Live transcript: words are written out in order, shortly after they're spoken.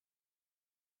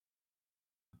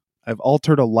I've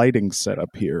altered a lighting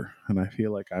setup here, and I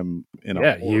feel like I'm in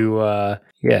a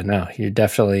you're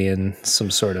definitely in some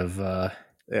sort of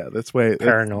this way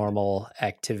paranormal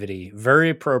activity. Very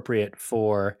appropriate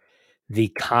for the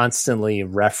constantly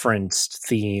referenced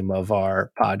theme of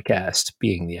our podcast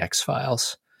being the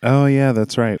X-Files. Oh yeah,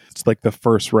 that's right. It's like the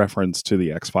first reference to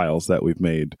the X-Files that we've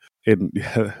made. And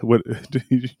what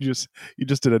you just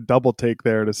did a double take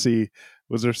there to see,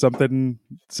 was there something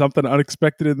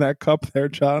unexpected in that cup there,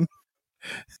 John?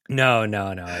 No.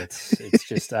 It's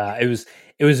just it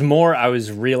was more I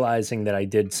was realizing that I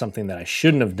did something that I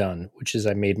shouldn't have done, which is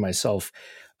I made myself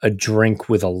a drink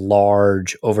with a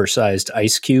large oversized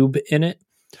ice cube in it.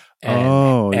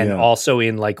 And also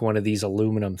in like one of these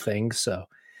aluminum things. So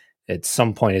at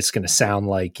some point it's going to sound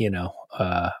like, I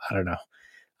don't know,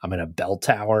 I'm in a bell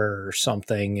tower or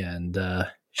something and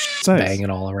banging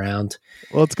all around.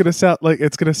 Well, it's gonna sound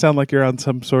like you're on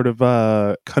some sort of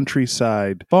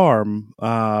countryside farm,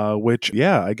 which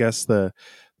I guess the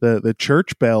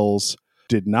church bells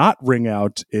did not ring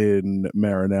out in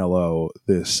Maranello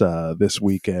this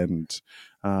weekend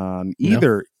on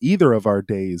either of our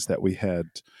days that we had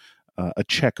a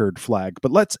checkered flag.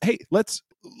 But let's get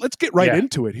right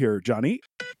into it here, Johnny.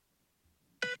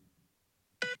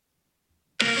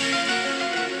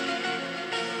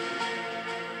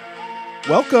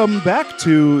 Welcome back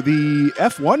to the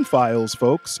F1 Files,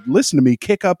 folks. Listen to me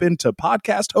kick up into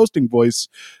podcast hosting voice.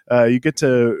 You get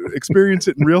to experience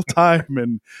it in real time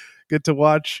and get to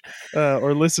watch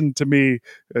or listen to me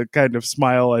kind of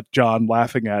smile at John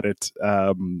laughing at it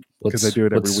because I do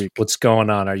it every week. What's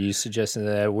going on? Are you suggesting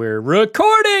that we're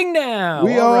recording now?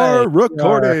 We are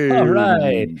recording. All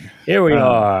right. Here we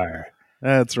are.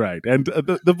 That's right. And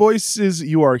the voices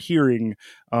you are hearing,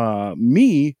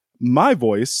 my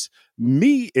voice,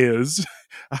 is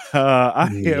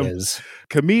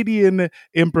comedian,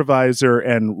 improviser,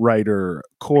 and writer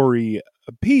Corey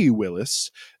P.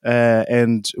 Willis,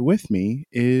 and with me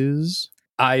is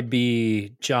I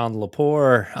be John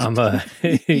Lepore. I'm a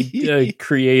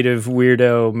creative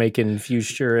weirdo making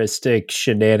futuristic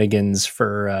shenanigans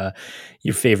for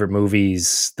your favorite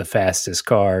movies, the fastest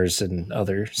cars, and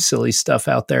other silly stuff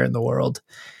out there in the world.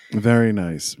 Very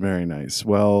nice, very nice.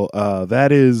 Well,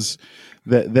 that is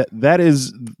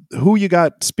who you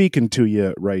got speaking to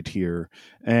you right here,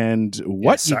 and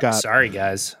what you got. Sorry,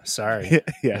 guys. Sorry.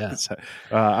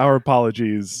 Our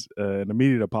apologies, an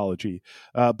immediate apology.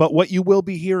 But what you will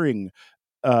be hearing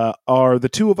are the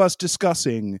two of us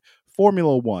discussing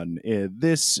Formula One.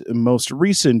 This most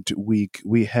recent week,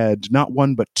 we had not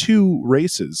one but two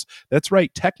races. That's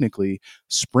right. Technically,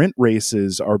 sprint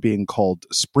races are being called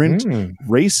sprint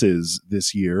races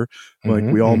this year. Like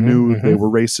we all knew they were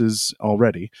races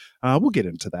already. We'll get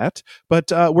into that.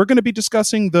 But we're going to be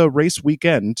discussing the race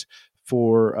weekend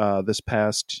for this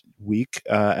past week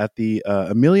at the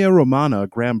Emilia-Romagna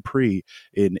Grand Prix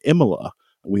in Imola.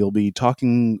 We'll be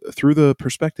talking through the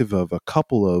perspective of a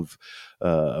couple of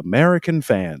American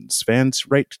fans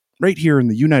right here in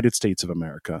the United States of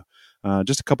America.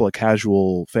 Just a couple of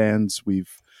casual fans. We've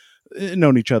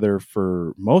known each other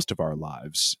for most of our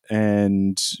lives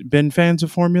and been fans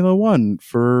of Formula One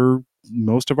for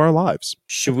most of our lives.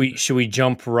 Should we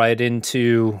jump right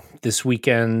into this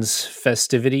weekend's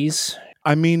festivities?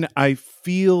 I mean, I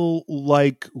feel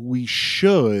like we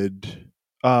should.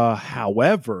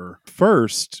 However,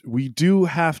 first, we do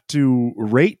have to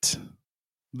rate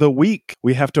the week.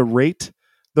 We have to rate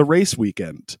the race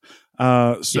weekend.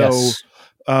 Let's say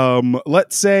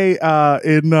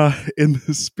in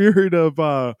the spirit of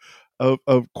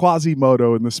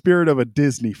Quasimodo, in the spirit of a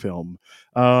Disney film,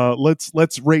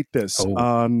 let's rate this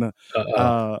on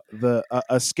a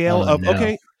scale of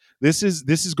okay. This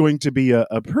is going to be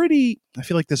a pretty. I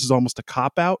feel like this is almost a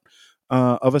cop out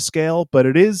of a scale, but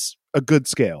it is a good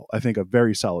scale. I think a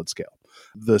very solid scale.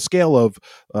 The scale of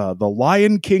the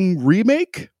Lion King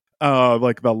remake,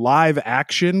 like the live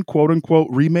action quote unquote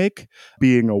remake,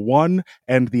 being a 1,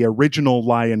 and the original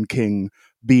Lion King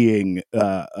being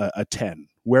a 10.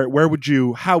 How would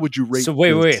you rate? So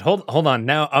wait, hold on.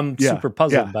 Now I'm super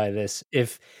puzzled by this.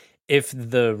 If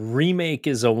the remake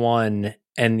is a 1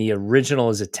 and the original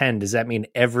is a 10, does that mean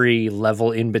every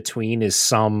level in between is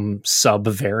some sub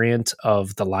variant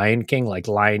of the Lion King, like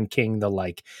Lion King,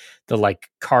 the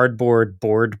cardboard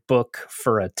board book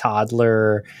for a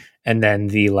toddler, and then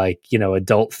the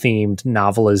adult themed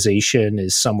novelization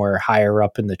is somewhere higher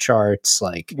up in the charts.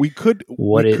 Like we could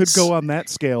go on that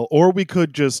scale, or we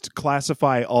could just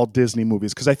classify all Disney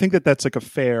movies, because I think that's like a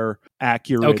fair,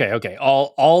 accurate. Okay,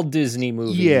 all Disney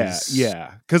movies.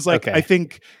 Yeah, because I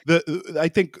think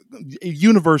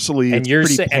universally, and it's you're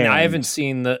pretty and I haven't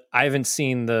seen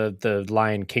the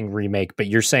Lion King remake, but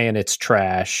you're saying it's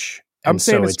trash. I'm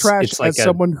saying it's trash as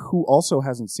someone who also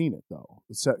hasn't seen it, though.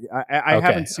 So I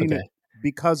haven't seen it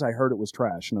because I heard it was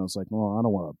trash, and I was like, well, I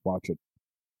don't want to watch a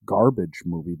garbage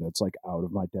movie that's like out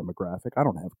of my demographic. I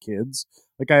don't have kids.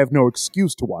 Like, I have no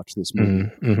excuse to watch this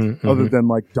movie other than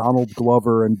like Donald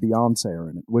Glover and Beyonce are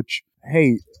in it. Which,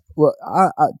 hey, well,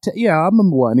 I'm a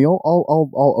millennial.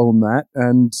 I'll own that.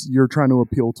 And you're trying to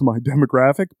appeal to my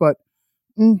demographic, but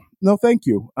no, thank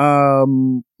you.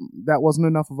 That wasn't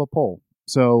enough of a pull.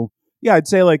 So. Yeah, I'd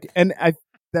say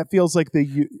that feels like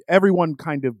everyone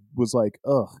kind of was like,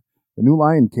 ugh, the new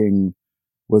Lion King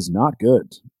was not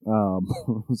good.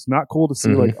 It's not cool to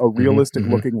see like a realistic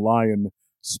looking lion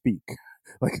speak.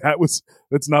 Like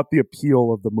that's not the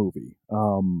appeal of the movie.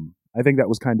 I think that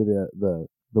was kind of the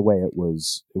way it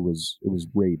was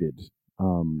rated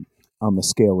on the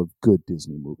scale of good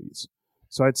Disney movies.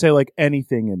 So I'd say like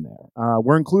anything in there.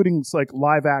 We're including like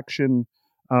live action.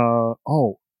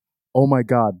 Oh my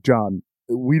God, John,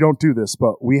 we don't do this,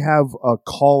 but we have a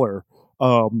caller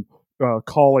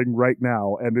calling right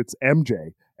now, and it's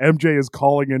MJ. MJ is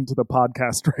calling into the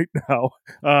podcast right now.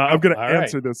 I'm going to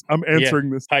answer this. I'm answering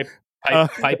this.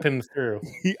 Pipe him through.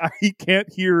 He can't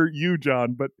hear you,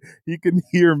 John, but he can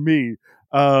hear me.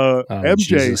 MJ,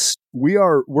 Jesus.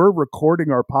 we're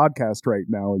recording our podcast right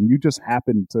now, and you just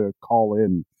happened to call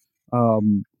in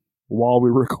while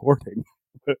we're recording.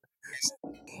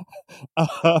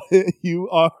 You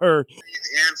are the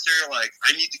answer. Like,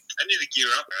 I need to gear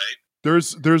up, right?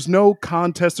 There's no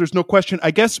contest. There's no question.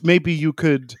 I guess maybe you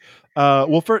could.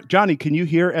 For Johnny, can you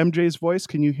hear MJ's voice?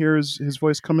 Can you hear his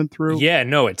voice coming through? Yeah,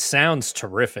 no, it sounds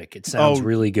terrific. It sounds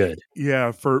really good.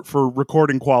 Yeah, for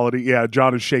recording quality. Yeah,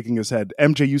 John is shaking his head.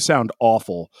 MJ, you sound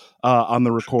awful on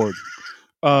the record.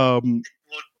 Well, I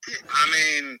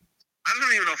mean, I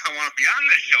don't even know if I want to be on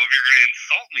this show if you're going to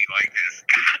insult me like this.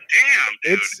 God damn,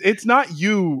 dude. It's not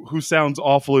you who sounds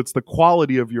awful. It's the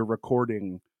quality of your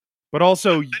recording. But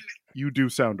also, you do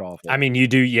sound awful. I mean, you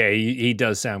do. Yeah, he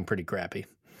does sound pretty crappy.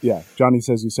 Yeah, Johnny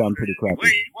says you sound pretty crappy. What do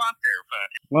you want there, but?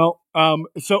 Well,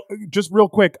 so just real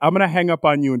quick, I'm going to hang up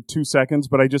on you in 2 seconds,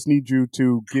 but I just need you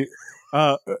to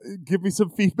give me some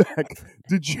feedback.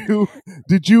 Did you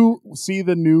see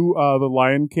the new The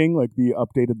Lion King, like the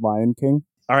updated Lion King?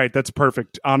 All right, that's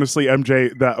perfect. Honestly,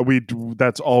 MJ,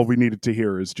 that's all we needed to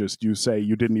hear is just you say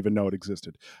you didn't even know it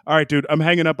existed. All right, dude, I'm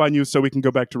hanging up on you so we can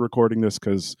go back to recording this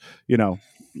because,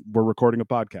 we're recording a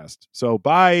podcast. So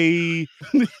bye.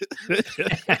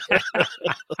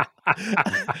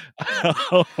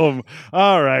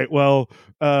 All right. Well,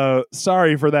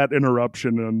 sorry for that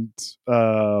interruption, and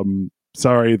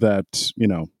sorry that,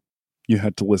 you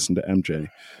had to listen to MJ.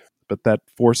 But that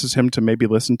forces him to maybe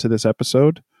listen to this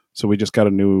episode. So we just got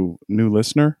a new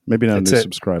listener, maybe not a new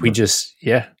subscriber. We just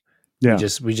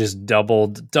we just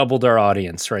doubled our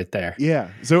audience right there. Yeah.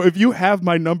 So if you have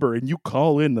my number and you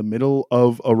call in the middle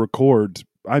of a record,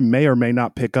 I may or may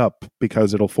not pick up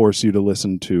because it'll force you to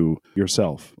listen to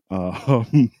yourself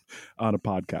on a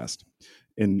podcast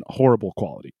in horrible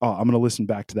quality. Oh, I'm going to listen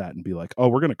back to that and be like, oh,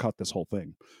 we're going to cut this whole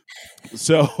thing.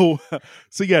 So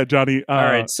yeah, Johnny. All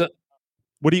right. So.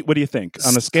 What do you think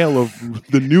on a scale of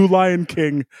the new Lion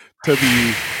King to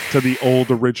the old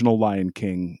original Lion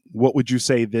King? What would you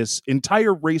say this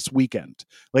entire race weekend,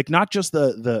 like not just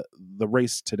the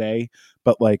race today,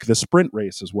 but like the sprint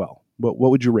race as well? What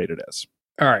would you rate it as?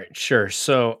 All right, sure.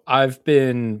 So I've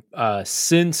been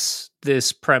since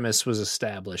this premise was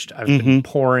established, I've been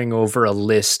poring over a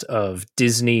list of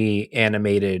Disney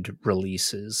animated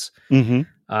releases,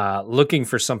 looking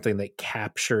for something that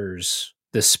captures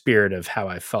the spirit of how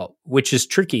I felt, which is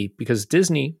tricky because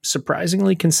Disney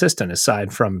surprisingly consistent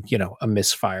aside from, a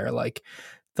misfire like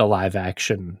the live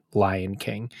action Lion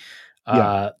King.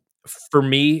 For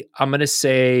me, I'm going to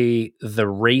say the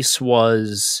race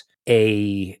was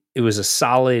a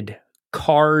solid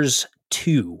Cars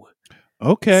 2.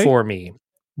 Okay. For me,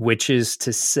 which is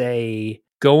to say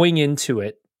going into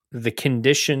it, the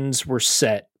conditions were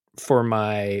set for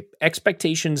my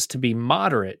expectations to be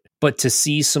moderate, but to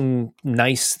see some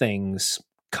nice things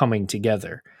coming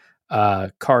together.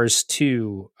 Cars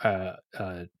 2,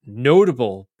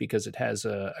 notable because it has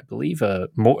I believe a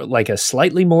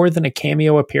slightly more than a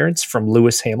cameo appearance from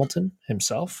Lewis Hamilton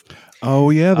himself. Oh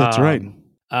yeah, that's right.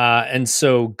 And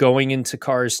so going into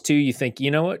Cars 2, you think,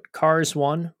 you know what, Cars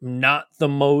 1, not the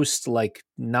most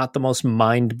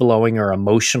mind blowing or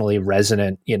emotionally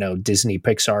resonant, Disney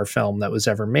Pixar film that was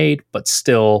ever made, but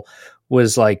still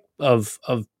was like of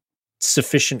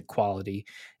sufficient quality.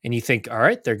 And you think, all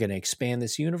right, they're going to expand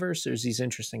this universe. There's these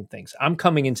interesting things. I'm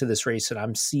coming into this race and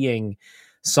I'm seeing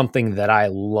something that I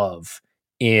love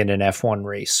in an F1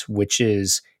 race, which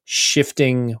is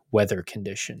shifting weather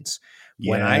conditions.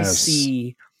 When I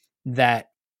see that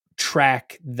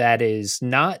track that is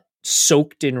not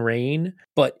soaked in rain,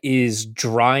 but is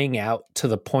drying out to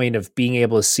the point of being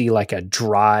able to see like a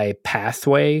dry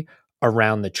pathway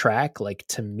around the track, like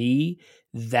to me,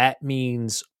 that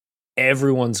means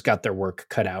everyone's got their work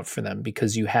cut out for them,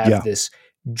 because you have this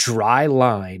dry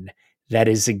line that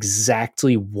is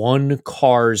exactly one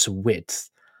car's width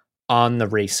on the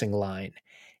racing line.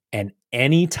 And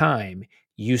anytime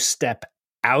you step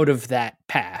out of that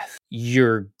path,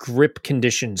 your grip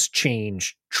conditions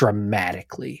change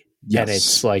dramatically. Yes. And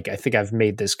it's like, I think I've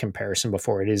made this comparison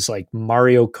before. It is like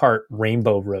Mario Kart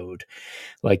Rainbow Road.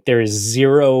 Like there is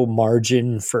zero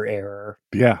margin for error.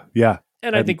 Yeah. Yeah.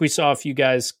 And I think we saw a few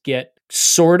guys get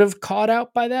sort of caught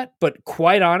out by that. But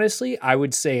quite honestly, I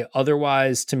would say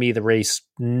otherwise, to me, the race,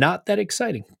 not that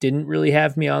exciting. Didn't really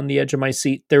have me on the edge of my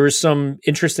seat. There were some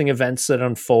interesting events that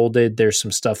unfolded. There's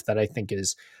some stuff that I think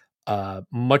is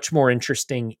much more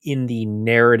interesting in the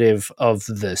narrative of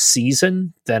the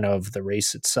season than of the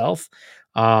race itself.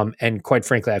 And quite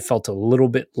frankly, I felt a little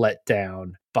bit let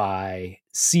down by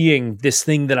seeing this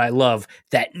thing that I love,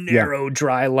 that narrow,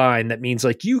 dry line. That means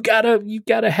like, you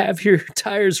gotta have your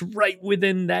tires right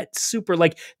within that super,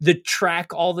 like the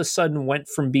track all of a sudden went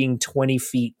from being 20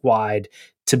 feet wide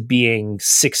to being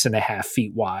 6.5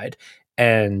 feet wide.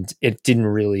 And it didn't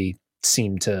really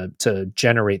seem to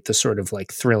generate the sort of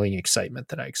like thrilling excitement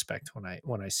that I expect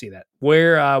when I see that.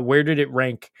 Where did it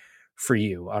rank for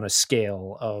you on a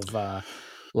scale of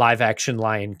live action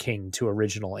Lion King to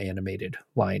original animated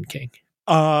Lion King?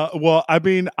 Well, I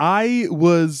mean, I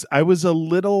was a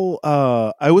little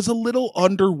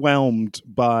underwhelmed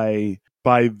by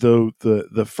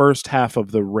the first half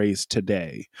of the race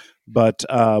today, but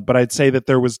I'd say that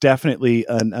there was definitely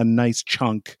a nice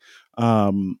chunk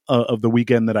of the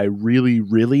weekend that I really,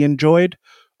 really enjoyed.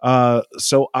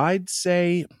 So I'd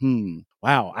say,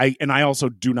 wow. I also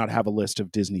do not have a list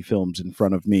of Disney films in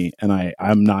front of me, and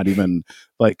I'm not even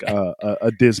like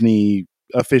a Disney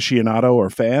aficionado or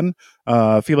fan.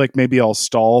 I feel like maybe I'll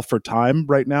stall for time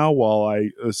right now while I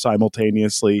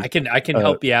simultaneously. I can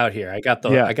help you out here. I got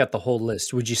the whole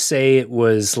list. Would you say it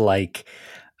was like,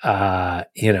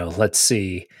 let's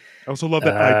see. I also love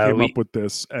that I came up with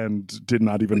this and did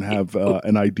not even have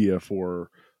an idea for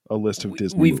a list of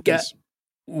Disney movies.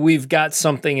 We've got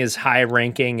something as high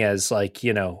ranking as like,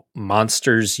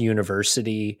 Monsters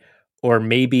University, or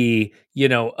maybe,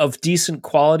 of decent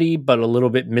quality, but a little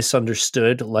bit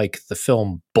misunderstood, like the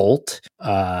film Bolt.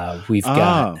 We've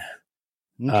got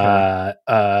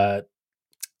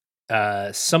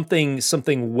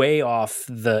something way off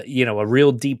the, a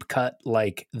real deep cut,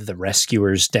 like The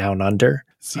Rescuers Down Under.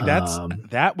 See, so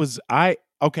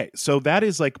that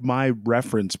is like my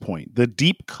reference point. The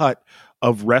deep cut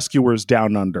of Rescuers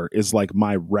Down Under is like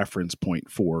my reference point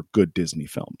for good Disney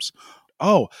films.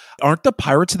 Oh, aren't the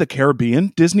Pirates of the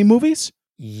Caribbean Disney movies?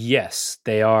 Yes,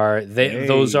 they are.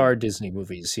 Those are Disney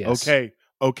movies. Yes.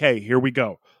 Okay, here we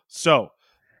go. So,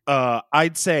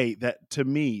 I'd say that to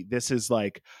me, this is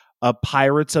like a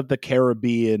Pirates of the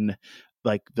Caribbean,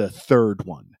 like the third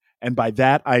one. And by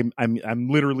that, I'm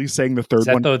literally saying the third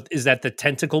one. Is that the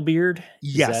tentacle beard?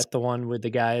 Yes. Is that the one with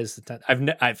the guys?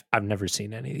 I've never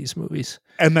seen any of these movies,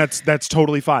 and that's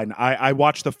totally fine. I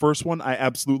watched the first one. I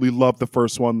absolutely love the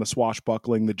first one, the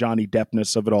swashbuckling, the Johnny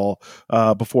Deppness of it all.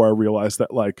 Before I realized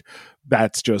that like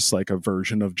that's just like a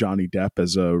version of Johnny Depp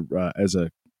as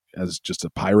just a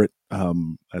pirate.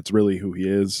 That's really who he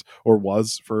is or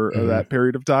was for that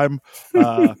period of time.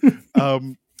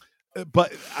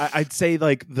 But I'd say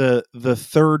like the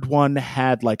third one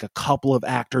had like a couple of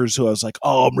actors who I was like,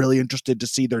 oh, I'm really interested to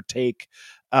see their take.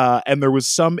 And there was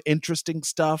some interesting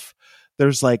stuff.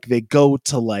 There's like, they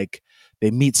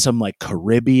meet some like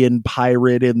Caribbean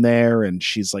pirate in there, and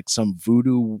she's like some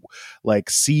voodoo like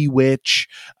sea witch.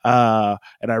 And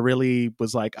I really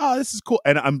was like, oh, this is cool.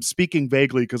 And I'm speaking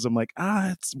vaguely because I'm like,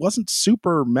 it wasn't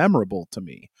super memorable to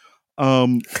me.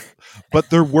 But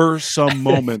there were some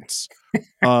moments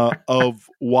of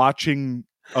watching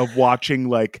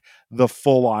like the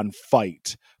full on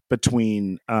fight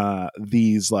between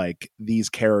these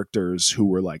characters who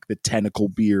were like the tentacle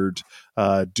beard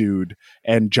dude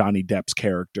and Johnny Depp's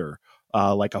character.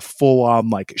 like a full on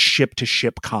like ship to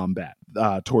ship combat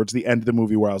towards the end of the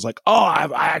movie, where I was like, oh,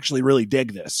 I actually really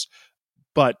dig this.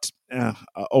 But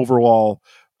overall,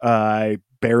 I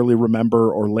barely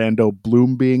remember Orlando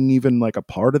Bloom being even like a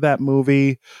part of that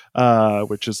movie,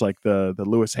 which is like the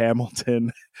Lewis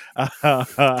Hamilton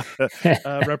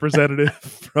representative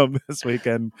from this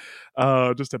weekend.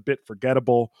 Just a bit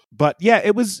forgettable. But yeah,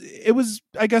 it was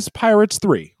I guess Pirates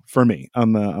 3 for me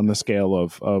on the scale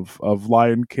of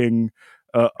Lion King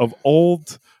of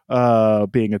old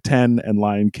being a 10 and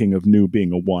Lion King of new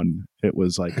being a 1. It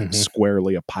was like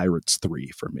squarely a Pirates 3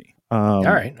 for me. All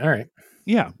right.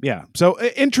 Yeah. So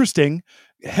interesting,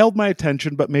 held my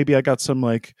attention, but maybe I got some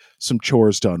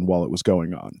chores done while it was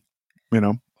going on,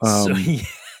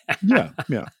 yeah.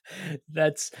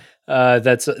 That's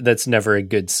never a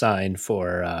good sign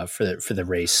for the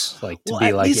race. Like to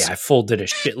be like, I folded a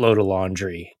shitload of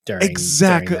laundry during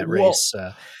that race.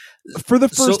 For the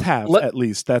first half, at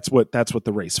least, that's what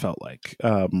the race felt like.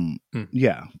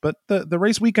 Yeah, but the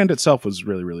race weekend itself was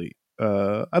really, really.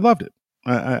 I loved it.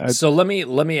 So let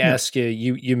me ask you.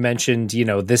 You mentioned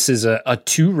this is a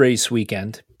 2-race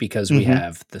weekend because we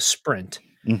have the sprint.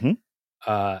 Mm-hmm.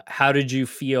 How did you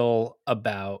feel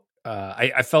about?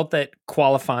 I felt that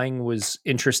qualifying was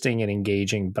interesting and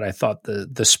engaging, but I thought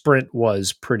the sprint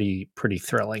was pretty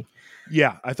thrilling.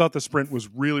 Yeah, I thought the sprint was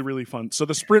really, really fun. So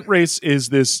the sprint race is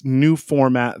this new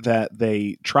format that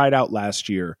they tried out last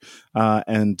year,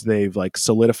 and they've like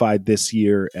solidified this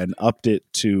year and upped it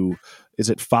to, is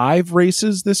it 5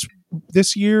 races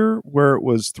this year, where it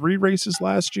was 3 races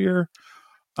last year?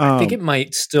 I think it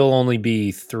might still only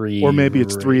be 3, or maybe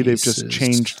it's 3. They've races. just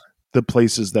changed the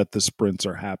places that the sprints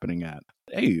are happening at.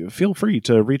 Hey, feel free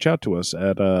to reach out to us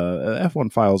at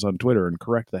F1 Files on Twitter and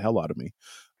correct the hell out of me.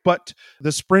 But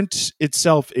the sprint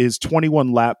itself is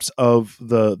 21 laps of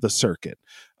the circuit,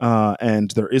 and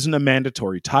there isn't a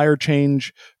mandatory tire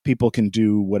change. People can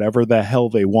do whatever the hell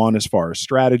they want as far as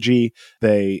strategy.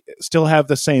 They still have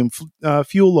the same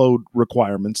fuel load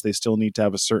requirements. They still need to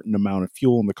have a certain amount of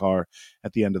fuel in the car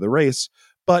at the end of the race,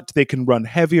 but they can run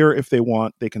heavier if they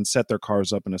want. They can set their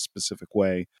cars up in a specific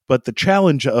way. But the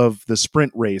challenge of the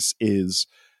sprint race is,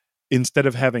 instead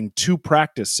of having 2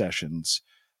 practice sessions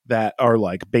that are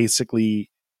like basically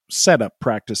setup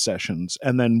practice sessions,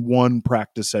 and then 1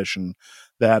 practice session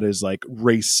that is like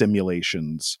race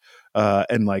simulations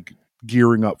and like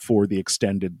gearing up for the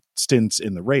extended stints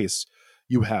in the race,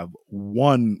 you have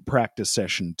 1 practice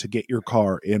session to get your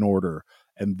car in order,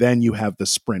 and then you have the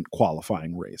sprint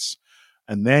qualifying race.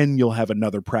 And then you'll have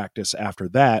another practice after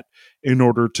that in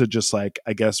order to just like,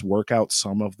 I guess, work out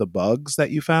some of the bugs that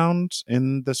you found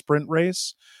in the sprint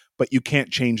race. But you can't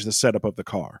change the setup of the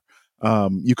car.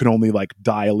 You can only like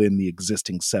dial in the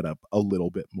existing setup a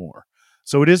little bit more.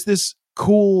 So it is this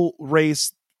cool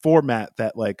race format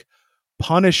that like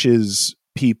punishes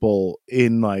people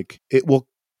in like, it will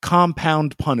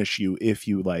compound punish you if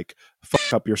you like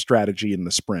fuck up your strategy in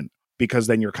the sprint, because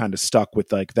then you're kind of stuck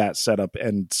with like that setup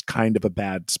and it's kind of a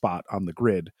bad spot on the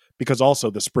grid, because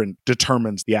also the sprint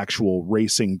determines the actual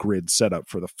racing grid setup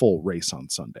for the full race on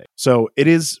Sunday. So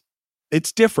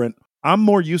it's different. I'm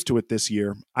more used to it this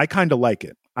year. I kind of like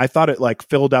it. I thought it like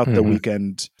filled out the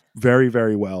weekend very,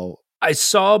 very well. I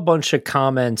saw a bunch of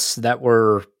comments that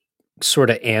were sort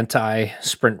of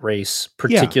anti-sprint race,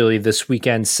 particularly this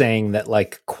weekend, saying that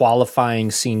like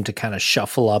qualifying seemed to kind of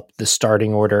shuffle up the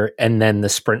starting order and then the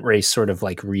sprint race sort of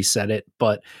like reset it.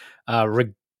 But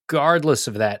regardless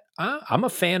of that, I'm a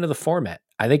fan of the format.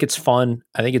 I think it's fun.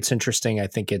 I think it's interesting. I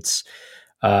think it's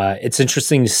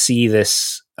interesting to see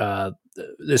this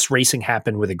racing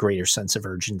happen with a greater sense of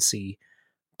urgency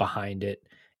behind it,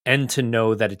 and to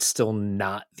know that it's still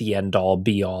not the end all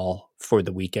be all for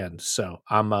the weekend. So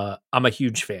I'm a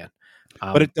huge fan.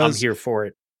 But it does, I'm here for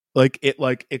it. Like it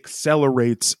like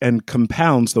accelerates and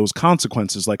compounds those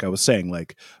consequences. Like I was saying,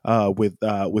 like with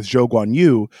Zhou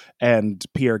Guanyu and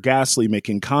Pierre Gasly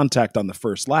making contact on the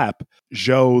first lap,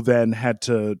 Zhou then had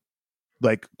to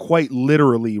like quite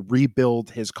literally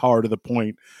rebuild his car to the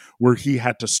point where he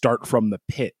had to start from the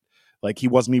pit. Like he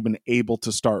wasn't even able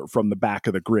to start from the back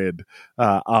of the grid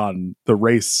on the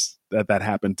race that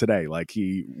happened today. Like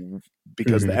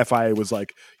because the FIA was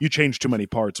like, you changed too many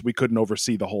parts. We couldn't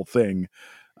oversee the whole thing.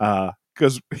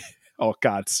 Because, oh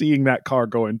God, seeing that car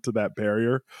go into that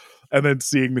barrier and then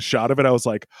seeing the shot of it, I was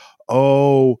like,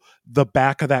 oh, the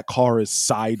back of that car is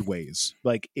sideways.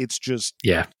 Like it's just,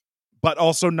 yeah. But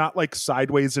also not like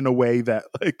sideways in a way that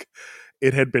like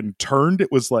it had been turned.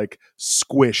 It was like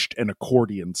squished and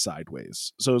accordion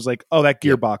sideways. So it was like, oh, that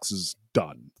gearbox is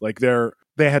done. Like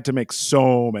they had to make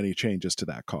so many changes to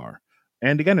that car.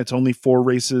 And again, it's only 4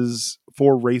 race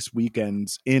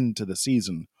weekends into the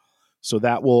season. So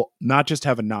that will not just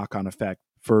have a knock-on effect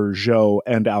for Zhou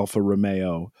and Alfa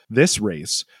Romeo this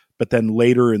race, but then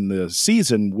later in the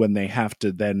season when they have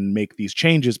to then make these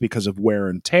changes because of wear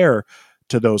and tear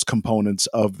to those components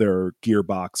of their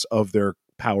gearbox, of their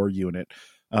power unit,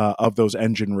 of those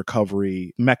engine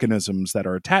recovery mechanisms that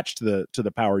are attached to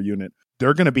the power unit,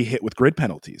 they're going to be hit with grid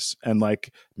penalties. And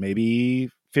like maybe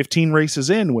 15 races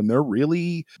in, when they're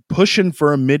really pushing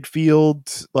for a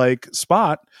midfield like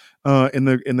spot in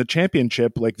the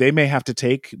championship, like they may have to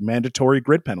take mandatory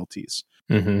grid penalties.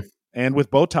 Mm-hmm. And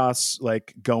with Bottas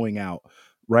like going out,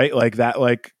 right, like that,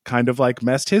 like kind of like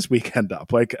messed his weekend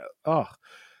up. Like, oh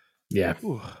yeah.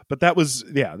 Ooh. But that was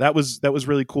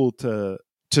really cool to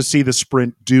see the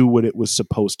sprint do what it was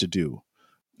supposed to do.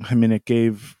 I mean, it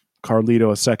gave Carlito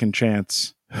a second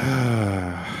chance.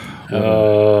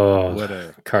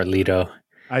 Carlito.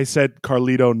 I said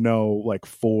Carlito no like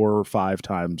 4 or 5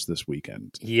 times this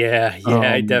weekend. Yeah,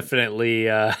 I definitely.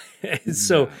 When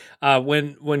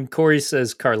Corey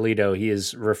says Carlito, he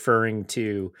is referring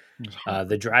to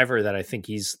the driver that I think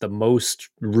he's the most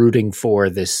rooting for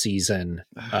this season,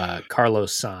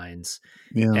 Carlos Sainz.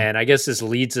 Yeah. And I guess this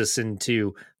leads us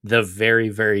into the very,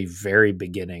 very, very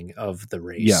beginning of the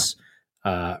race.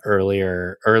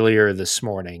 Earlier this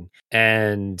morning,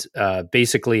 and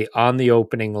basically on the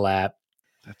opening lap,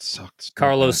 that sucks.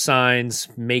 Carlos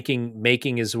Sainz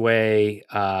making his way.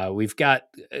 We've got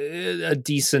a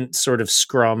decent sort of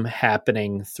scrum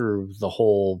happening through the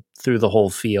whole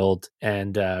field,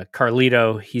 and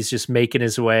Carlito, he's just making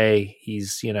his way.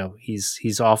 He's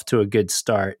off to a good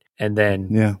start, and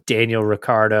then Daniel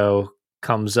Ricciardo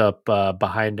comes up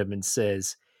behind him and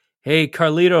says, "Hey,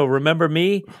 Carlito, remember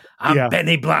me? I'm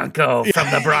Benny Blanco from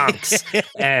the Bronx."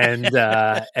 and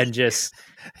just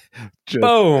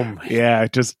boom. Yeah,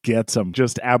 it just gets him.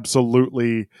 Just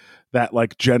absolutely that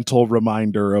like gentle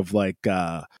reminder of like,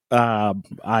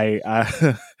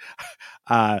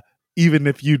 even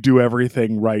if you do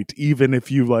everything right, even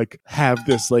if you like have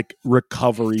this like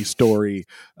recovery story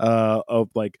of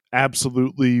like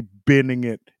absolutely binning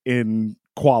it in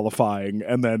qualifying,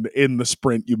 and then in the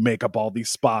sprint you make up all these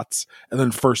spots, and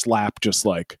then first lap just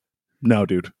like, no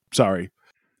dude, sorry.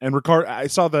 And Ricciardo, I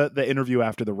saw the interview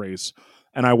after the race,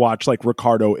 and I watched like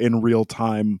Ricciardo in real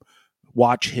time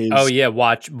watch his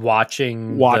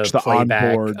watching the playback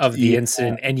onboard of the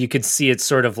incident, and you could see it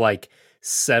sort of like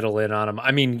settle in on him.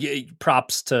 I mean,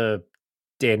 props to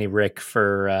Danny Rick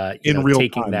for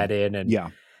taking time. that in, and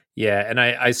yeah, and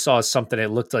I saw something. It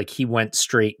looked like he went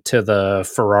straight to the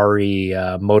Ferrari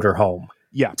motorhome.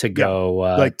 To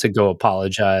go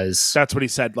apologize. That's what he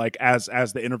said. Like as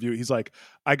the interview, he's like,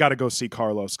 I got to go see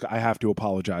Carlos. I have to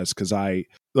apologize because I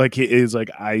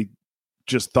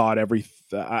just thought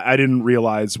I didn't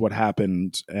realize what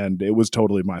happened, and it was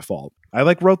totally my fault. I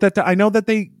like wrote that. I know that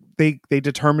they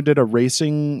determined it a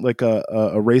racing like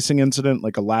a racing incident,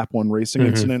 like a lap 1 racing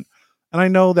incident. And I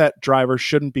know that drivers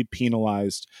shouldn't be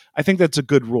penalized. I think that's a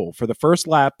good rule for the first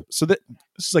lap. So that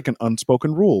this is like an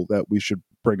unspoken rule that we should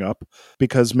bring up,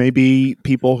 because maybe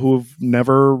people who have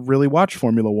never really watched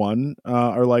Formula One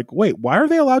are like, wait, why are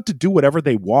they allowed to do whatever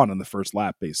they want on the first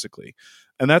lap, basically?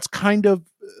 And that's kind of,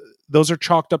 those are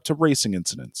chalked up to racing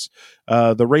incidents.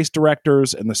 The race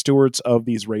directors and the stewards of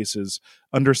these races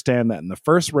understand that in the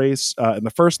first race, in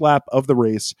the first lap of the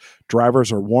race,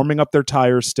 drivers are warming up their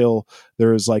tires still.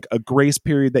 There's like a grace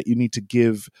period that you need to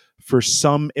give for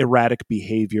some erratic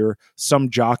behavior, some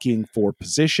jockeying for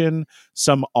position,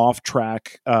 some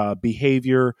off-track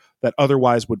behavior that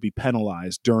otherwise would be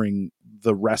penalized during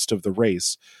the rest of the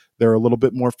race. They're a little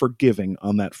bit more forgiving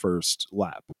on that first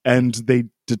lap. And they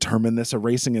determined this a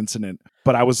racing incident.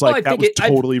 But I was like, that was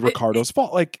totally Ricciardo's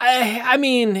fault. Like, I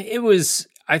mean, it was,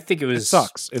 I think it was. It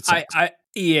sucks. It sucks. I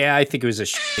think it was a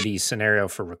shitty scenario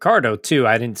for Ricciardo too.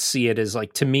 I didn't see it as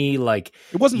like, to me, like,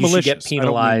 it wasn't malicious. Get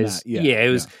penalized. It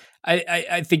was. Yeah.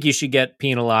 I think you should get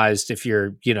penalized if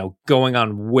you're, going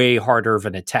on way harder of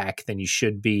an attack than you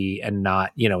should be, and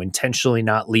not, intentionally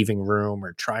not leaving room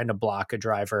or trying to block a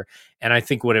driver. And I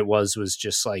think what it was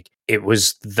just like, it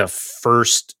was the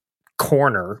first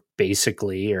corner,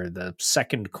 basically, or the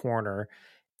second corner.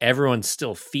 Everyone's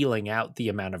still feeling out the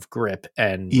amount of grip,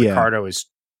 and Ricciardo is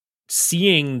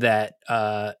seeing that,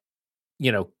 Carlito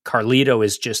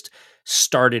is just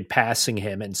started passing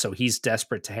him, and so he's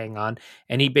desperate to hang on,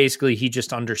 and he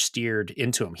just understeered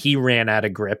into him. He ran out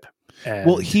of grip. And,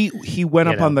 well, he went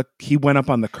up on the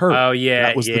curb. Oh yeah,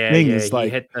 that was the thing. Yeah. Is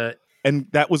like, and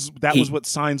that was what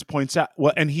Sainz points out.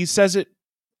 Well, and he says it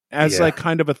as like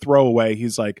kind of a throwaway.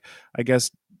 He's like, I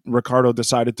guess Ricciardo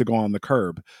decided to go on the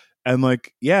curb, And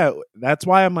like, yeah, that's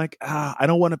why I'm like, I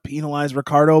don't want to penalize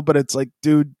Ricardo, but it's like,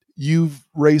 dude, you've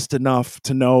raced enough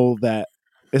to know that,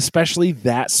 especially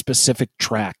that specific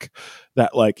track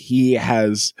that like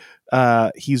he's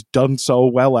done so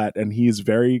well at, and he's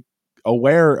very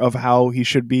aware of how he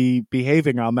should be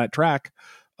behaving on that track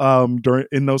during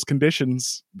in those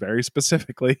conditions very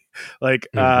specifically. Like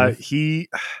he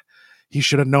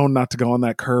should have known not to go on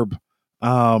that curb.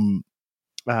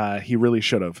 He really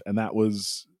should have, and that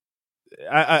was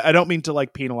I don't mean to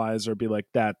like penalize or be like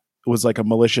that was like a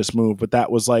malicious move, but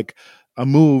that was like a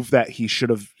move that he should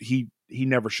have he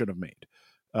never should have made.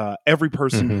 Every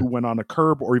person who went on a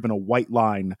curb or even a white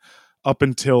line up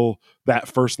until that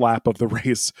first lap of the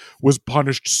race was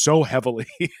punished so heavily,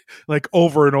 like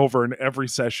over and over in every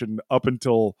session up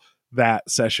until that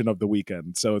session of the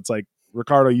weekend. So it's like,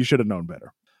 Ricardo, you should have known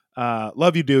better.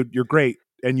 Love you, dude. You're great.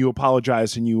 And you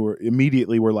apologized, and you were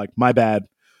immediately were like, my bad.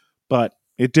 But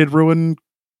it did ruin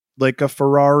like a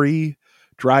Ferrari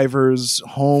driver's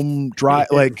home drive.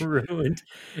 Like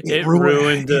it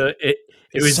ruined it.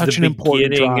 It was such the an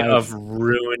important beginning drive. of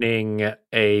ruining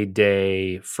a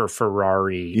day for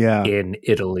Ferrari in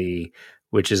Italy,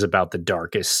 which is about the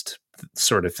darkest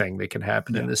sort of thing that can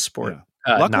happen in this sport.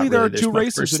 Luckily, there are two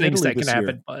races in Italy that can this happen,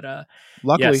 year. but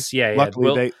luckily, yes,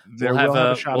 luckily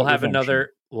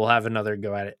we'll have another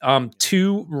go at it.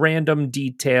 Two random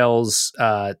details,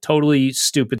 totally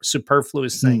stupid,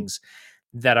 superfluous things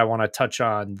that I want to touch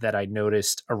on that I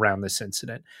noticed around this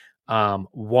incident.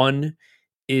 One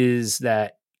is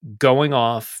that going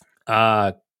off,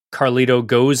 Carlito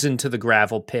goes into the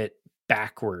gravel pit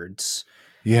backwards.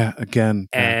 Yeah, again,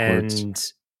 backwards.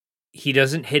 And he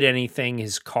doesn't hit anything.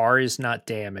 His car is not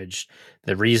damaged.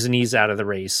 The reason he's out of the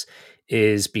race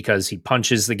is because he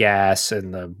punches the gas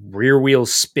and the rear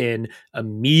wheels spin,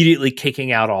 immediately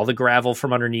kicking out all the gravel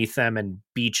from underneath them and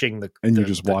beaching you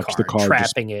just watch the car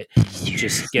trapping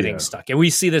just getting stuck. And we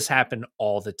see this happen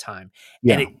all the time.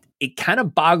 Yeah. And it kind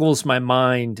of boggles my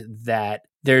mind that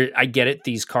I get it.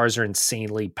 These cars are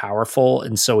insanely powerful.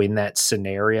 And so in that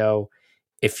scenario,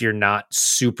 if you're not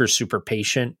super, super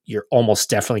patient, you're almost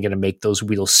definitely going to make those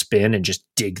wheels spin and just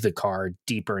dig the car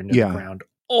deeper into the ground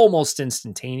almost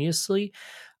instantaneously.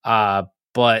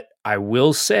 But I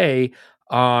will say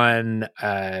on,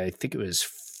 I think it was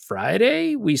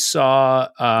Friday, we saw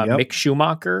Mick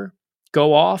Schumacher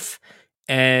go off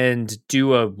and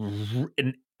do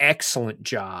an excellent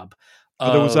job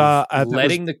of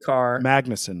letting the car.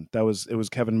 Magnussen. It was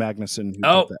Kevin Magnussen. Who did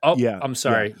that. Yeah. I'm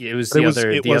sorry. Yeah. It was the other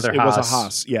Haas. It was a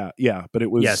Haas. Yeah. But it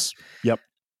was. Yes. Yep.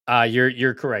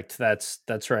 You're correct.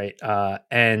 That's right.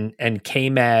 And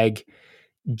K-Mag,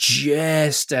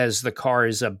 just as the car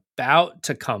is about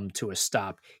to come to a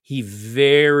stop, he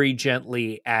very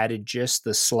gently added just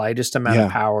the slightest amount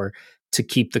of power to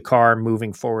keep the car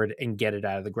moving forward and get it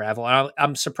out of the gravel.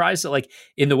 I'm surprised that like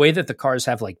in the way that the cars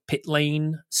have like pit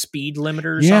lane speed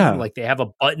limiters on, like they have a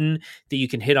button that you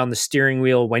can hit on the steering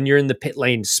wheel when you're in the pit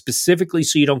lane specifically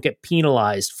so you don't get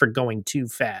penalized for going too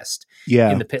fast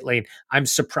in the pit lane. I'm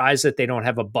surprised that they don't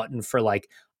have a button for like,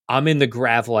 I'm in the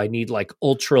gravel, I need like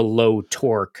ultra low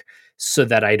torque so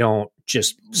that I don't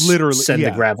just literally send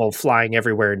the gravel flying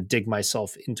everywhere and dig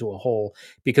myself into a hole,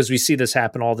 because we see this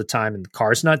happen all the time and the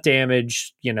car's not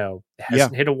damaged,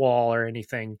 hasn't hit a wall or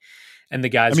anything. And the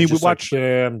guys are just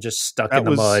I'm just stuck in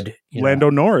the mud. Lando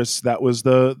Norris, that was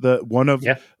the one of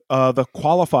the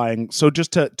qualifying. So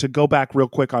just to go back real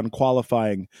quick on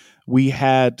qualifying, we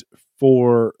had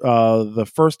for the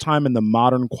first time in the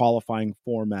modern qualifying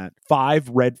format, 5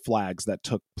 red flags that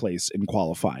took place in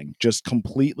qualifying, just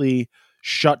completely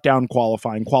shut down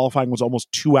qualifying. Qualifying was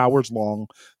almost 2 hours long,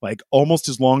 like almost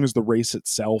as long as the race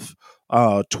itself,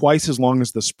 twice as long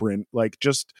as the sprint, like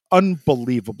just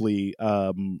unbelievably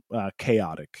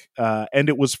chaotic. And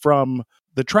it was from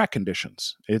the track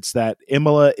conditions. It's that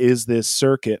Imola is this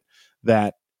circuit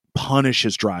that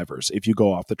punishes drivers if you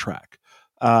go off the track.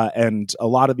 And a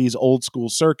lot of these old school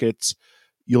circuits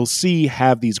you'll see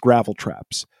have these gravel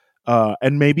traps.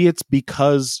 And maybe it's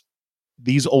because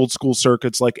these old school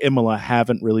circuits like Imola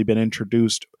haven't really been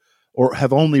introduced or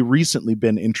have only recently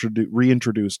been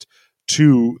reintroduced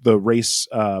to the race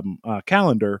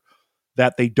calendar,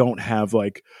 that they don't have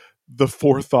like the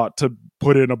forethought to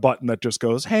put in a button that just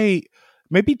goes, hey,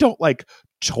 maybe don't like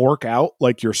torque out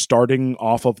like you're starting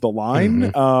off of the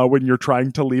line when you're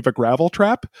trying to leave a gravel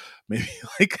trap. Maybe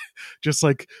like just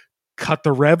like cut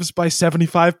the revs by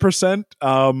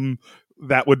 75%.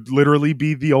 That would literally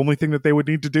be the only thing that they would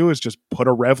need to do, is just put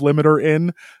a rev limiter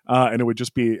in, and it would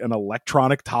just be an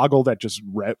electronic toggle that just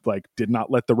did not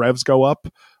let the revs go up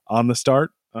on the start.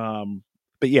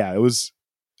 But yeah, it was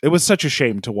such a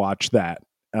shame to watch that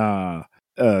to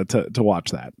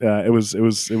watch that. It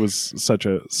was such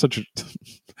a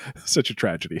such a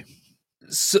tragedy.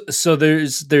 So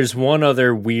there's one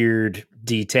other weird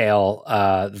detail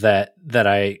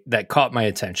that caught my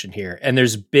attention here, and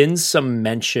there's been some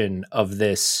mention of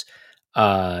this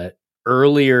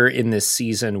earlier in this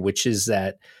season, which is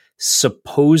that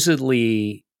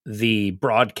supposedly the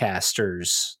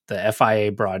broadcasters, the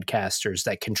FIA broadcasters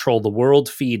that control the world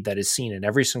feed that is seen in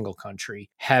every single country,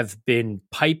 have been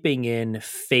piping in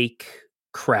fake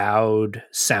crowd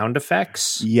sound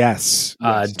effects. Yes.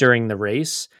 During the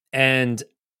race. And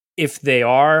if they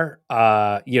are,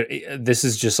 this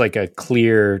is just like a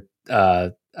clear,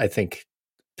 I think,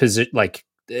 position. Like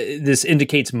this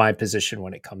indicates my position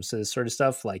when it comes to this sort of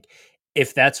stuff. Like,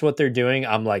 if that's what they're doing,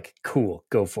 I'm like, cool,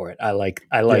 go for it. I like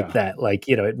that. Like,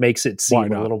 it makes it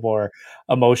seem a little more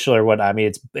emotional or what. I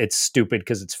mean, it's stupid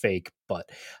because it's fake, but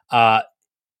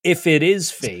if it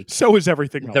is fake, so is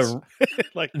everything else.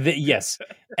 Yes,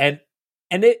 and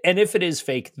if it is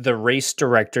fake, the race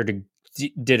director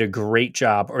did a great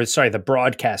job, the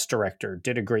broadcast director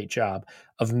did a great job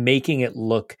of making it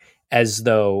look as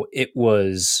though it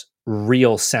was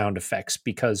real sound effects,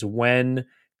 because when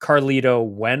Carlito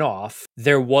went off,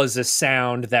 there was a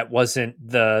sound that wasn't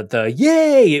the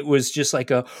yay. It was just like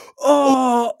a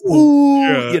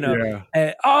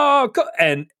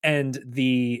and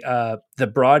the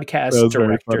broadcast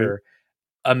director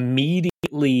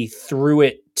immediately threw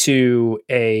it to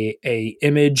a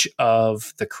image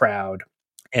of the crowd,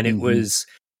 and it was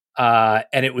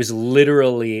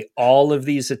literally all of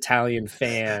these Italian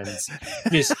fans,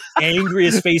 just angry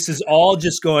as faces, all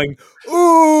just going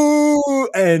ooh,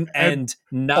 and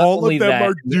not all only of them that,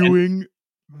 are doing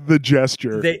the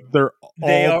gesture. They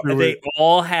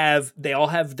all have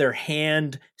their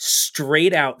hand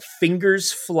straight out,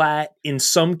 fingers flat, in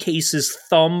some cases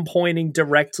thumb pointing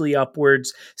directly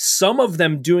upwards, some of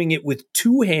them doing it with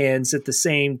two hands at the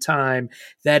same time.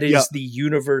 That is the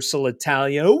universal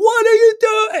Italian, what are you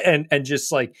doing? And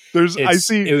just like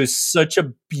it was such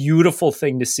a beautiful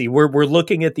thing to see. We're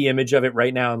looking at the image of it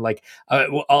right now, and like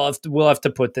we'll have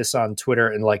to put this on Twitter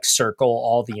and like circle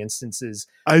all the instances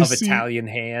of Italian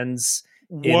hands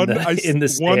in the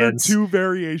stands. One or two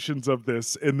variations of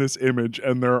this in this image,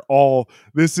 and they're all.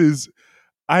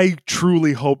 I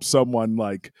truly hope someone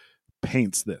like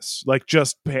paints this. Like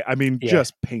just paint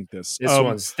this.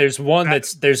 There's one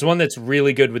that's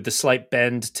really good with the slight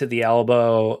bend to the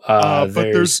elbow.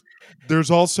 But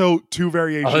there's also two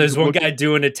variations. Oh, there's one guy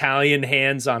doing Italian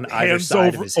hands on either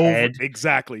side of his head.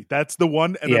 Exactly. That's the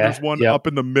one. And then there's one up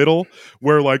in the middle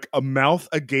where like a mouth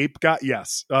agape guy.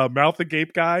 Yes. Mouth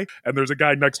agape guy. And there's a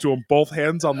guy next to him, both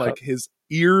hands on like his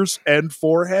ears and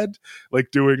forehead,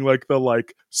 like doing like the,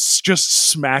 like just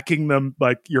smacking them,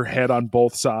 like your head on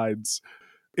both sides.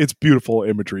 It's beautiful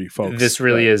imagery, folks. This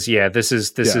really is. Yeah. This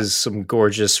is some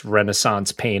gorgeous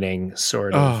Renaissance painting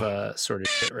sort of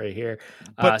shit right here.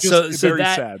 But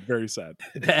very sad.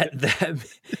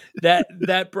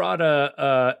 That brought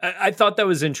I thought that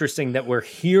was interesting that we're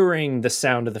hearing the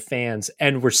sound of the fans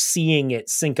and we're seeing it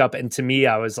sync up. And to me,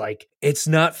 I was like, it's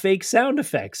not fake sound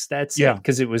effects. That's it.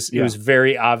 Because it was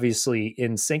very obviously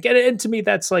in sync. And to me,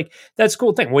 that's a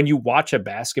cool thing. When you watch a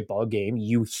basketball game,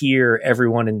 you hear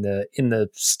everyone in the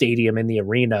stadium, in the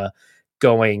arena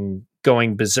going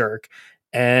berserk.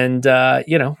 And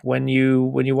when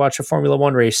you watch a Formula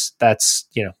One race, that's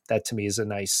that to me is a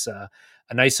nice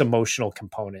emotional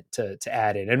component to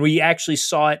add in. And we actually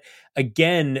saw it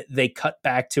again. They cut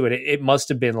back to it. It must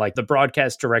have been like the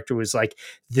broadcast director was like,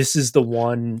 this is the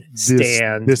one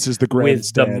stand. This is the grand with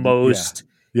stand. The most.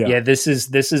 Yeah, this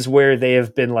is where they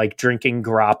have been like drinking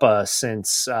grappa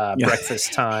since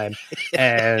breakfast time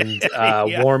and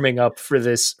warming up for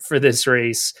this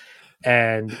race.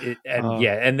 And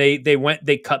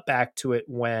they cut back to it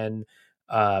when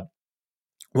the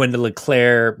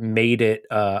Leclerc made it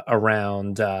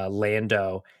around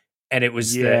Lando, and it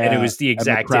was the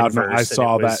exact inverse. I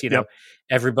saw that.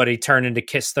 Everybody turning to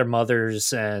kiss their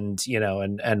mothers and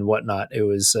whatnot. It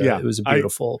was a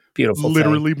beautiful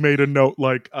literally thing. Made a note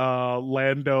like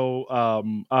Lando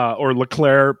or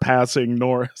Leclerc passing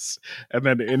Norris, and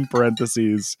then in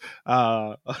parentheses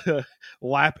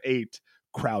lap 8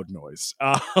 crowd noise.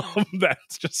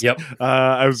 That's just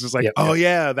I was just like,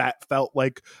 that felt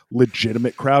like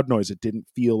legitimate crowd noise. It didn't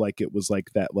feel like it was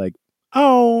like that, like,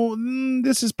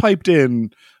 this is piped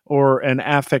in or an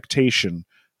affectation.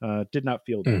 Did not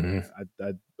feel good.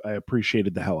 I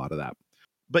appreciated the hell out of that.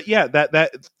 But yeah,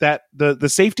 that the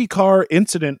safety car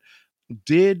incident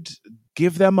did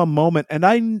give them a moment.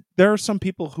 And there are some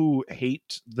people who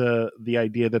hate the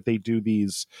idea that they do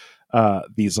these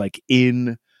like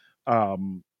in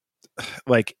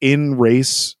like in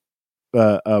race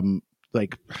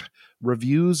like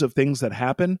reviews of things that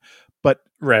happen, but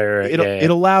right. it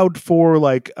allowed for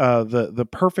like the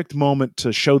perfect moment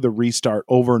to show the restart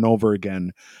over and over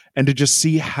again, and to just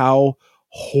see how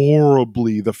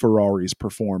horribly the Ferraris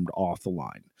performed off the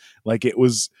line. Like it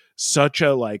was such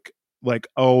a like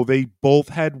oh, they both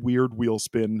had weird wheel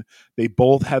spin, they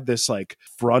both had this like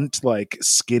front like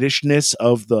skittishness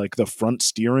of the like the front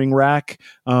steering rack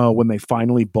when they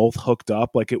finally both hooked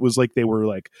up. Like it was like they were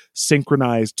like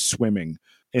synchronized swimming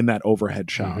in that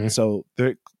overhead shot. Mm-hmm. So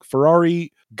the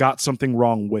Ferrari got something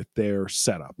wrong with their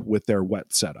setup, with their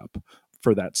wet setup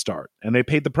for that start, and they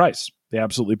paid the price. They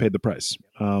absolutely paid the price,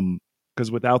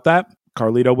 because without that,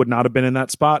 Carlito would not have been in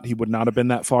that spot. He would not have been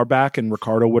that far back, and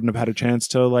Ricardo wouldn't have had a chance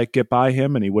to like get by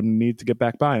him, and he wouldn't need to get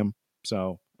back by him.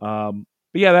 So, but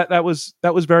yeah, that was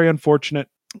very unfortunate.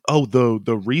 Oh,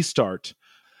 the restart,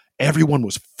 everyone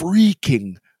was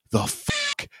freaking the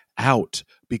fuck out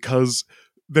because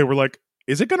they were like,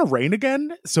 is it going to rain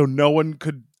again? So no one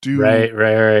could do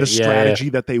the strategy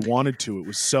that they wanted to. It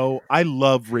was so, I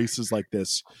love races like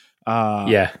this.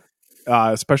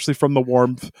 Especially from the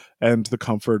warmth and the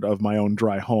comfort of my own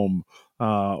dry home.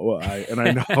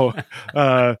 I know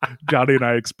Johnny and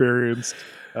I experienced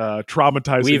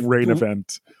traumatizing rain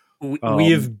event. We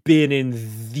have been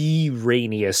in the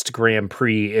rainiest Grand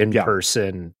Prix in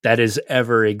person that has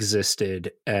ever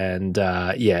existed, and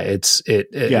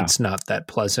it's not that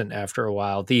pleasant after a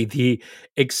while. The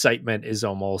excitement is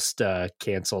almost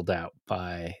canceled out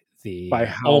by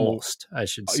almost, I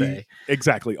should say.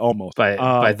 Exactly, almost.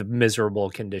 By the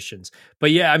miserable conditions. But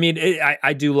yeah, I mean,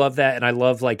 I do love that, and I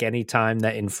love like any time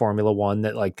that in Formula One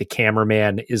that like the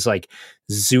cameraman is like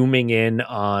zooming in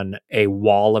on a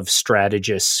wall of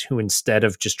strategists who, instead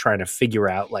of just trying to figure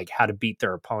out like how to beat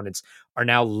their opponents, are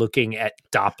now looking at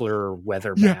Doppler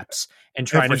weather maps and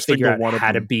trying to figure out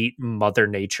how to beat Mother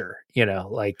Nature. You know,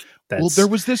 like that's... Well, there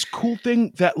was this cool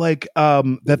thing that like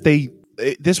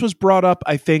this was brought up,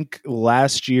 I think,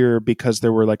 last year because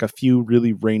there were like a few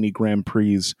really rainy Grand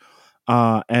Prix,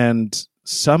 and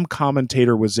some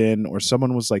commentator was in, or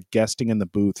someone was like guesting in the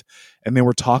booth, and they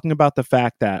were talking about the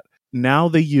fact that now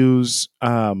they use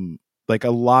like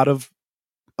a lot of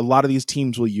these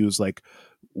teams will use like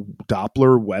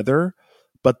Doppler weather,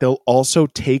 but they'll also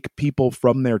take people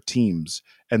from their teams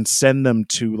and send them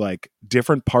to like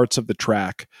different parts of the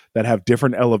track that have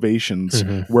different elevations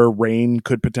where rain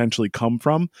could potentially come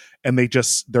from. And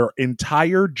their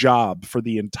entire job for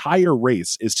the entire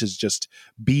race is to just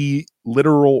be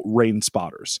literal rain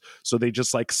spotters. So they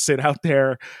just like sit out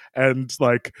there and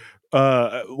like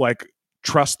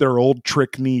trust their old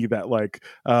trick knee that like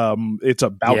it's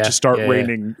about to start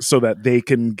raining so that they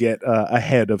can get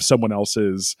ahead of someone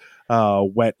else's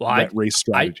wet race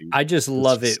strategy. I just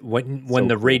love it when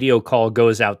the radio call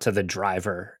goes out to the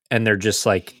driver and they're just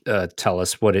like, tell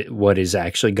us what is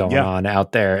actually going on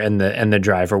out there, and the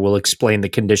driver will explain the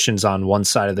conditions on one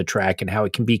side of the track and how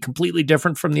it can be completely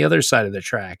different from the other side of the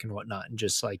track and whatnot. And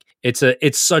just like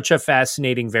it's such a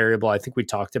fascinating variable. I think we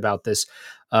talked about this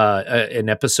an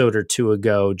episode or two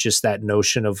ago, just that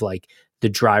notion of like the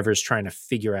drivers trying to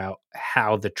figure out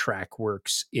how the track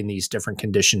works in these different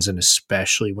conditions, and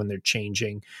especially when they're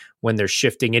changing, when they're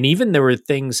shifting. And even there were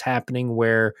things happening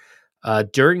where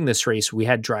during this race, we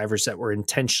had drivers that were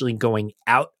intentionally going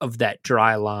out of that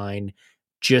dry line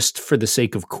just for the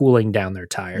sake of cooling down their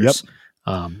tires.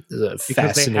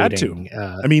 Because they had to.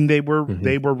 I mean, they were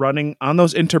running on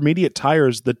those intermediate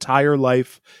tires. The tire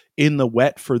life in the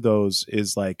wet for those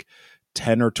is like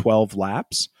 10 or 12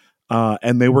 laps.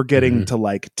 And they were getting to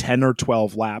like 10 or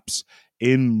 12 laps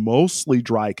in mostly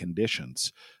dry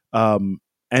conditions. And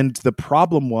the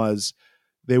problem was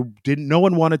no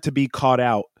one wanted to be caught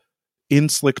out in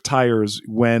slick tires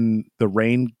when the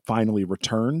rain finally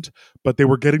returned, but they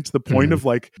were getting to the point of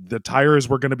like the tires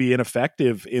were going to be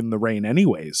ineffective in the rain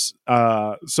anyways.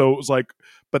 So it was like,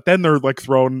 but then they're like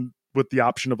thrown with the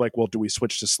option of like, well, do we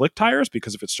switch to slick tires?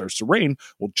 Because if it starts to rain,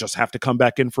 we'll just have to come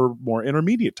back in for more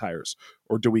intermediate tires.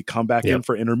 Or do we come back in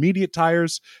for intermediate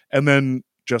tires and then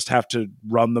just have to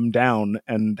run them down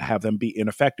and have them be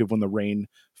ineffective when the rain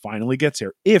finally gets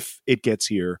here, if it gets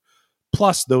here?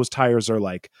 Plus those tires are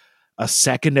like a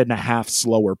second and a half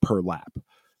slower per lap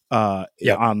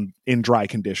in dry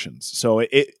conditions. So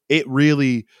it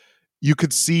really, you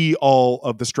could see all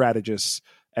of the strategists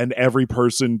and every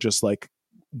person just like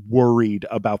worried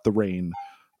about the rain.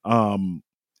 And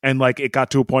like it got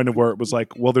to a point of where it was like,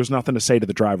 well, there's nothing to say to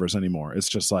the drivers anymore. It's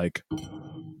just like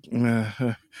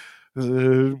when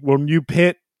you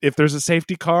pit if there's a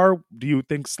safety car, do you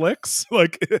think slicks?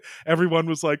 Like everyone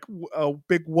was like a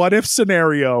big what if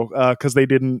scenario because they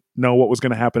didn't know what was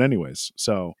going to happen anyways.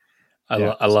 So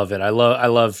I love it. I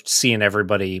love seeing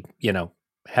everybody,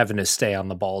 having to stay on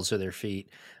the balls of their feet.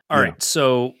 All right.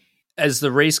 So as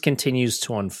the race continues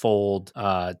to unfold,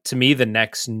 to me, the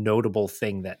next notable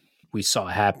thing that we saw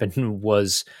happen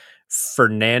was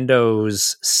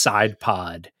Fernando's side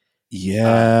pod.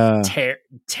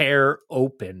 Tear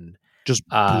open. Just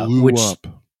blew up.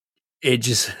 It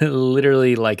just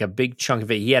literally like a big chunk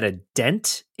of it. He had a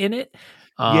dent in it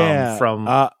from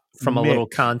a little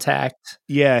contact.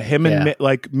 Yeah, him and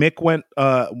Mick went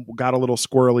got a little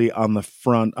squirrely on the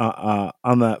front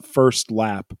on that first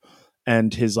lap,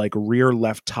 and his like rear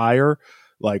left tire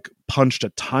like punched a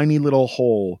tiny little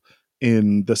hole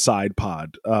in the side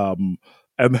pod.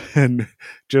 And then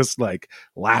just like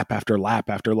lap after lap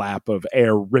after lap of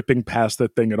air ripping past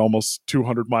that thing at almost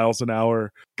 200 miles an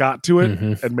hour, got to it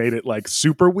and made it like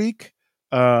super weak.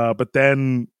 But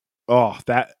then,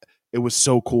 it was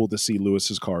so cool to see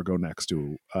Lewis's car go next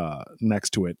to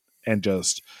it, and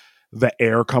just the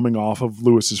air coming off of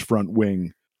Lewis's front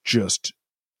wing just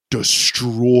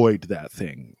destroyed that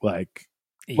thing. Like,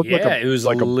 it was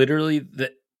like literally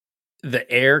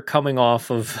the air coming off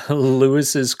of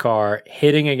Lewis's car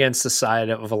hitting against the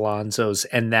side of Alonso's,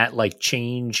 and that like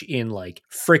change in like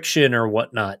friction or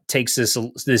whatnot takes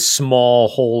this small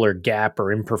hole or gap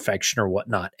or imperfection or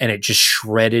whatnot, and it just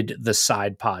shredded the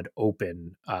side pod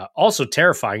open. Also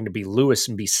terrifying to be Lewis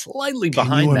and be slightly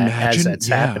behind that as that's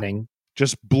happening.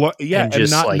 Just and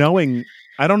not like, knowing.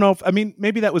 I don't know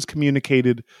maybe that was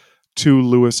communicated to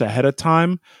Lewis ahead of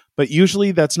time, but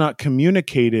usually that's not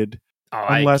communicated.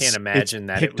 I can't imagine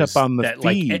that picked up on the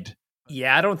feed.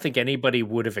 I don't think anybody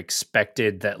would have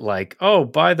expected that. Like, oh,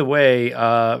 by the way,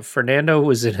 Fernando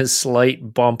was in a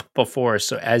slight bump before,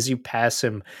 so as you pass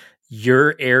him,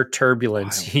 your air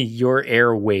turbulence, your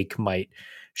air wake might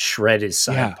shred his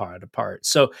side pod apart.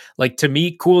 So, like, to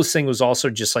me, coolest thing was also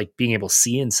just like being able to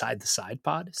see inside the side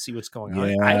pod, see what's going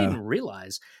on. I didn't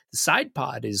realize the side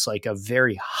pod is like a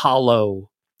very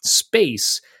hollow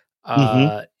space.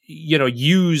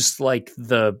 Use like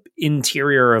the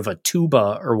interior of a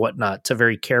tuba or whatnot to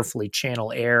very carefully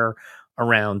channel air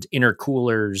around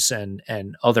intercoolers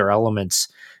and other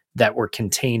elements that were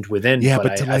contained within. Yeah,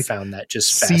 but I found that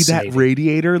just fascinating. See that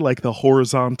radiator, like the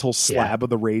horizontal slab of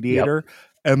the radiator,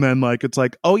 and then like it's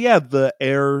like, oh yeah, the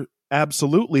air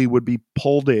absolutely would be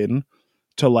pulled in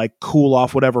to like cool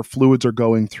off whatever fluids are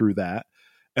going through that,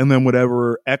 and then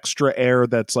whatever extra air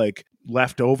that's like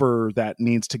left over that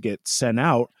needs to get sent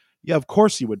out. Yeah, of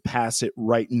course you would pass it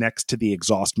right next to the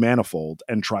exhaust manifold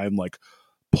and try and like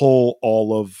pull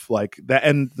all of like that.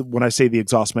 And when I say the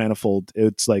exhaust manifold,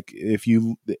 it's like if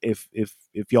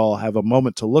y'all have a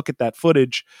moment to look at that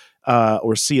footage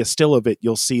or see a still of it,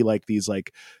 you'll see like these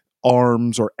like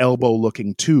arms or elbow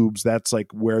looking tubes. That's like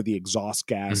where the exhaust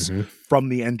gas from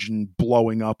the engine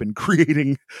blowing up and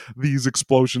creating these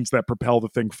explosions that propel the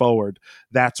thing forward.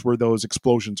 That's where those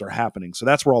explosions are happening. So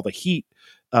that's where all the heat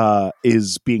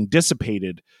is being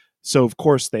dissipated. So of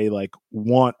course they like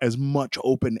want as much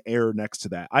open air next to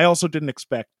that. I also didn't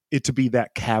expect it to be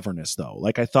that cavernous though.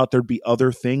 Like I thought there'd be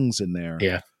other things in there.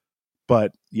 Yeah.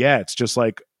 But yeah, it's just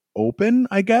like open,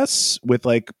 I guess, with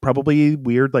like probably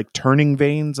weird like turning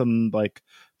vanes on like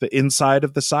the inside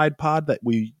of the side pod that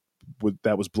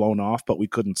was blown off, but we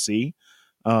couldn't see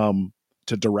to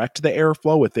direct the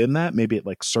airflow within that. Maybe it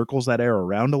like circles that air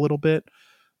around a little bit.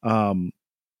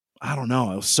 I don't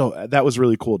know. That was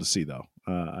really cool to see though.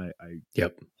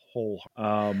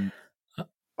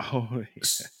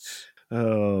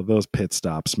 Those pit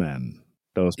stops, man.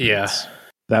 Those pits.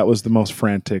 That was the most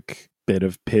frantic bit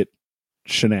of pit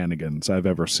shenanigans I've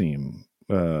ever seen.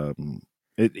 I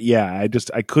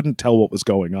couldn't tell what was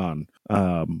going on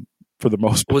for the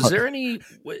most part. Was there any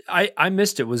I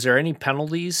missed it. Was there any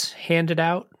penalties handed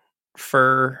out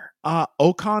for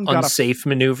Ocon got unsafe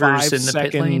maneuvers in the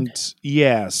pit lane?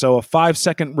 Yeah, so a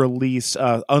 5-second release,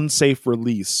 unsafe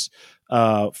release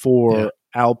for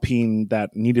Alpine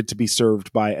that needed to be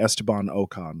served by Esteban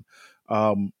Ocon.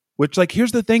 Which, like,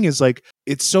 here's the thing is, like,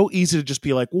 it's so easy to just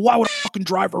be like, why would a fucking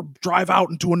driver drive out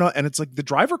into another? And it's like, the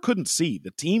driver couldn't see. The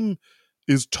team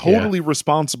is totally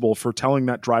responsible for telling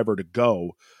that driver to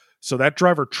go. So that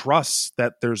driver trusts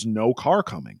that there's no car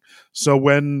coming. So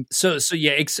when...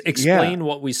 Explain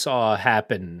what we saw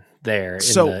happen there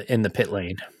in the pit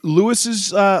lane.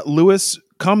 Lewis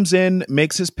comes in,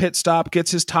 makes his pit stop,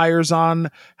 gets his tires on,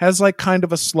 has like kind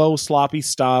of a slow, sloppy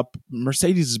stop.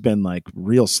 Mercedes has been like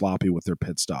real sloppy with their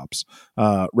pit stops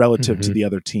relative to the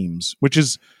other teams, which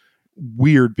is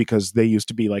weird because they used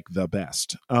to be like the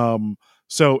best.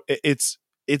 So it's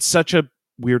such a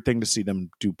weird thing to see them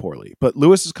do poorly. But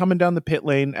Lewis is coming down the pit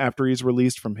lane after he's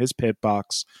released from his pit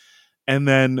box. And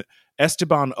then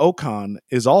Esteban Ocon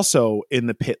is also in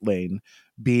the pit lane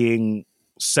being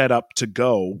set up to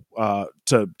go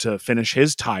to finish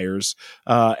his tires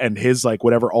and his like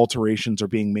whatever alterations are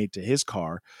being made to his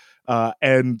car.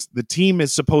 And the team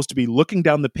is supposed to be looking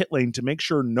down the pit lane to make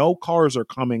sure no cars are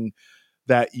coming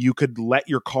that you could let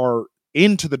your car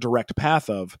into the direct path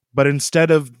of. But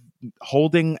instead of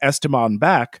holding Esteban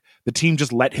back, the team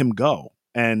just let him go.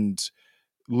 And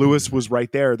Lewis was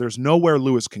right there. There's nowhere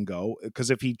Lewis can go because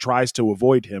if he tries to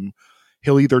avoid him,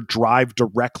 he'll either drive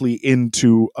directly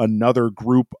into another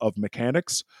group of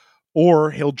mechanics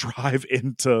or he'll drive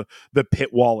into the pit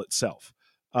wall itself.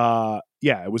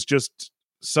 It was just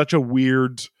such a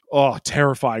weird,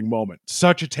 terrifying moment.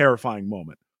 Such a terrifying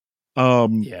moment.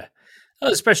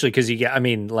 Especially because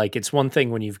it's one thing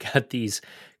when you've got these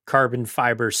carbon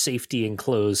fiber safety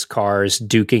enclosed cars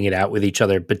duking it out with each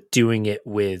other, but doing it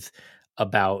with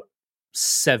about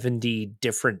 70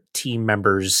 different team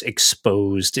members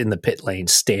exposed in the pit lane,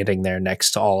 standing there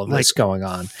next to all of this going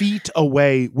on, feet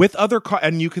away with other cars.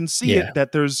 And you can see it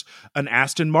that there's an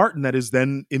Aston Martin that is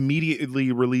then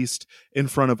immediately released in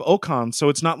front of Ocon. So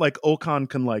it's not like Ocon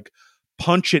can like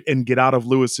punch it and get out of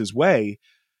Lewis's way,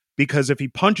 because if he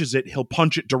punches it, he'll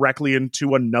punch it directly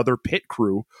into another pit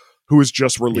crew who has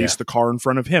just released the car in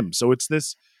front of him. So it's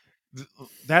this.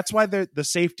 That's why the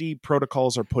safety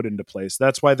protocols are put into place.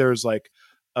 That's why there's like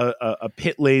a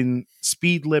pit lane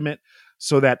speed limit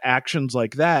so that actions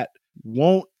like that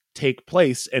won't take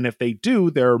place. And if they do,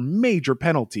 there are major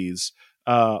penalties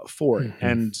for it.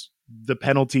 And the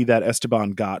penalty that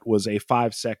Esteban got was a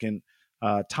 5-second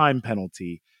time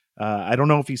penalty. I don't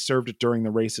know if he served it during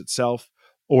the race itself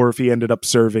or if he ended up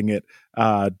serving it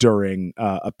during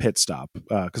a pit stop,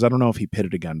 because I don't know if he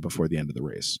pitted again before the end of the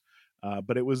race.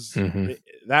 But it was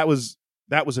that was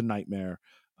a nightmare,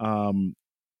 and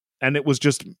it was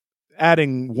just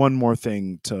adding one more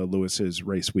thing to Lewis's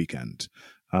race weekend.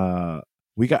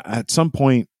 We got at some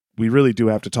point we really do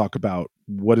have to talk about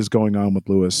what is going on with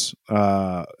Lewis,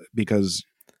 because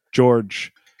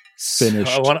George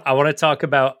finished. So I want to talk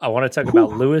about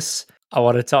Lewis. I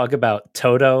want to talk about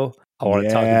Toto. I want to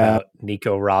talk about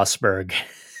Nico Rosberg.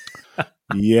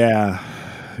 Yeah.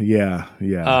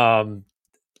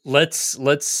 Let's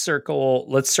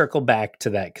circle back to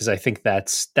that, because I think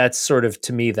that's sort of,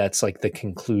 to me, that's like the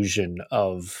conclusion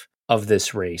of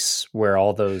this race, where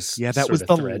all those that was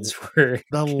the threads were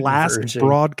the last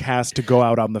broadcast to go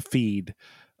out on the feed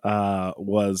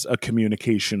was a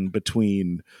communication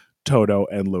between Toto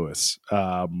and Lewis,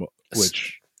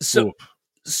 which so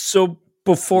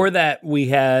before that we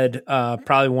had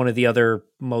probably one of the other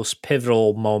most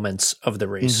pivotal moments of the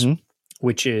race,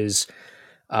 which is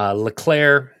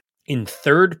Leclerc in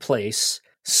third place,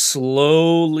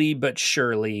 slowly but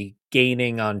surely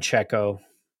gaining on Checo.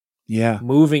 Yeah.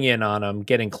 Moving in on him,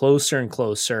 getting closer and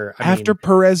closer. After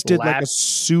Perez did like a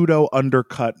pseudo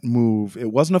undercut move.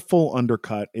 It wasn't a full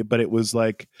undercut, but it was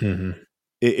like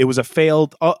it was a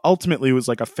failed, ultimately it was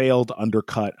like a failed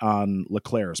undercut on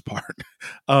Leclerc's part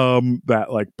that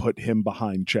like put him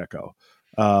behind Checo.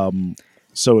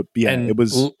 It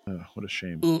was what a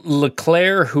shame.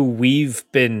 Leclerc, who we've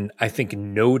been, I think,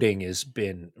 noting has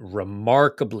been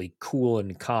remarkably cool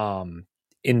and calm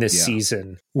in this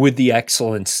season with the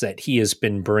excellence that he has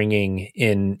been bringing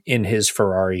in his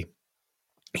Ferrari.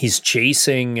 He's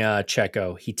chasing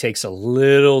Checo. He takes a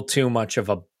little too much of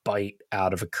a bite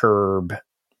out of a curb,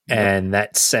 and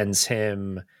that sends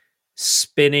him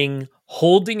spinning,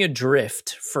 holding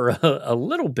adrift for a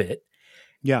little bit.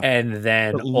 Yeah, and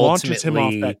then launches him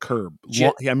off that curb.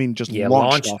 Launches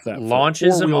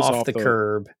him off the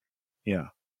curb. Yeah,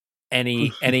 and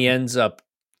he ends up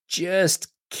just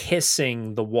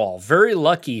kissing the wall. Very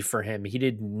lucky for him, he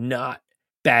did not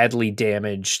badly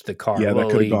damage the car. Yeah,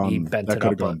 he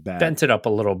bent it up a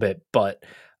little bit, but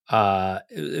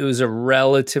it was a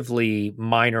relatively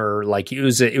minor. Like it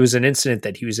was an incident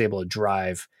that he was able to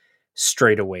drive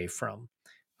straight away from.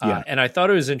 And I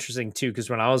thought it was interesting too, because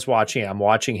when I was watching, I'm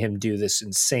watching him do this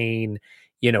insane,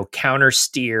 counter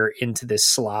steer into this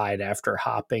slide after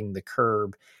hopping the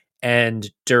curb. And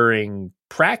during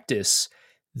practice,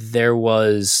 there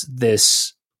was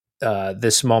this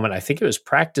moment. I think it was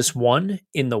practice 1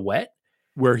 in the wet,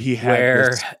 where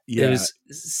it was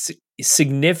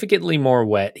significantly more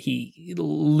wet. He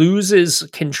loses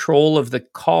control of the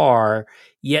car,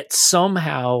 yet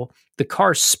somehow the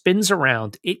car spins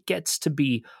around. It gets to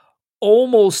be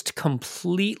almost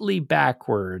completely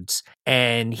backwards,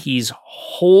 and he's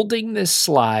holding this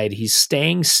slide. He's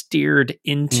staying steered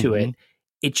into it.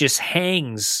 It just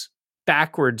hangs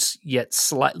backwards, yet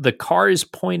the car is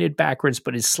pointed backwards,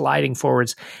 but is sliding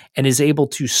forwards, and is able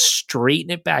to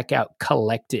straighten it back out,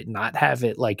 collect it, not have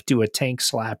it like do a tank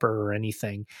slapper or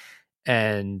anything.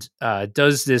 And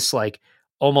does this like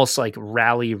almost like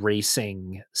rally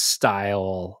racing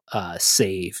style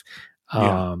save.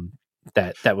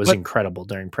 That was incredible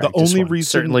during practice. The only reason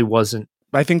certainly wasn't.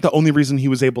 I think the only reason he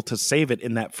was able to save it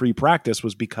in that free practice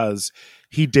was because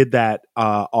he did that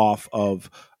off of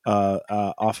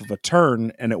a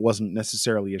turn, and it wasn't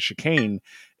necessarily a chicane.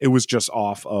 It was just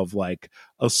off of like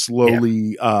a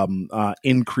slowly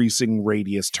increasing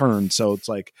radius turn. So it's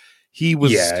like he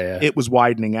was, it was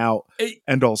widening out,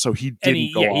 and also he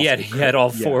didn't go off. He had all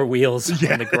four wheels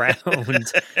on the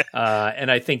ground, and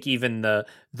I think even the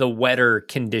wetter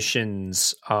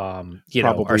conditions,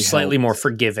 are slightly more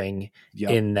forgiving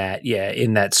in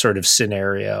that sort of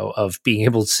scenario of being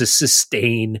able to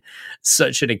sustain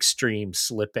such an extreme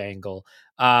slip angle.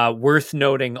 Worth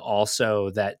noting also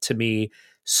that, to me,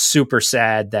 super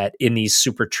sad that in these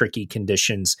super tricky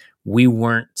conditions, we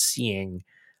weren't seeing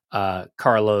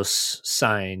Carlos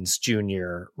Sainz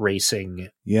Jr. racing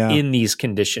in these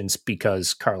conditions,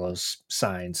 because Carlos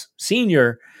Sainz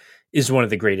Sr. is one of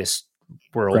the greatest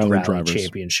world rally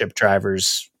championship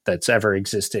drivers that's ever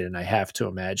existed. And I have to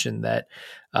imagine that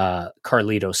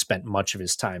Carlito spent much of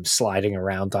his time sliding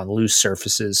around on loose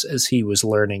surfaces as he was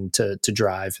learning to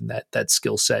drive, and that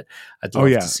skill set. I'd love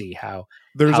to see how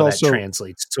that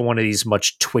translates to one of these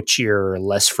much twitchier,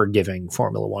 less forgiving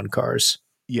Formula One cars.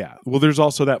 Yeah. Well, there's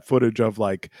also that footage of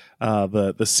like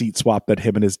the seat swap that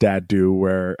him and his dad do,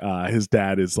 where his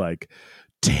dad is like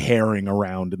tearing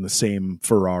around in the same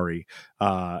Ferrari,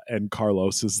 and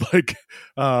Carlos is like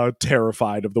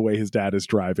terrified of the way his dad is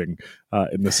driving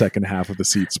in the second half of the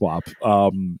seat swap.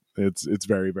 It's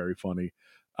very, very funny.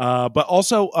 But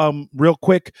also, real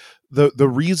quick, the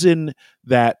reason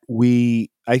that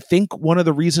I think one of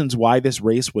the reasons why this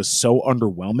race was so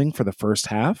underwhelming for the first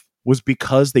half was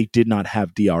because they did not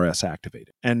have DRS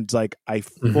activated. And like, I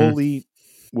fully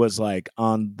was like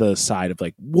on the side of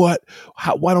like, why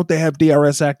don't they have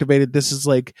DRS activated? This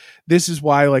is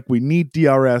why like we need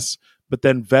DRS. But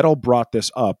then Vettel brought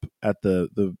this up at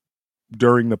the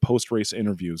during the post-race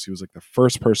interviews. He was like the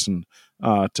first person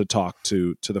to talk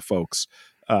to the folks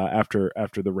after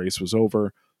the race was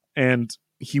over. And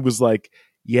he was like,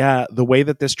 yeah, the way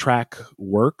that this track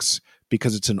works,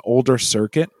 because it's an older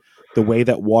circuit, the way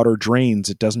that water drains,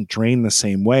 it doesn't drain the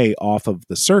same way off of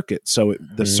the circuit. So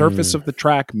the surface of the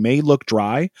track may look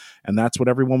dry, and that's what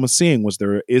everyone was seeing, was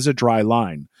there is a dry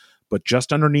line. But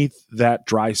just underneath that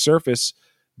dry surface,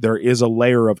 there is a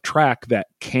layer of track that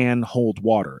can hold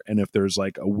water. And if there's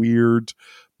like a weird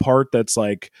part that's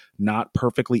like not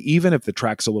perfectly even, if the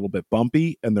track's a little bit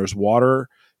bumpy and there's water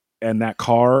and that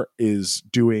car is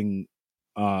doing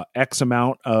X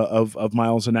amount of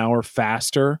miles an hour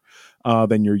faster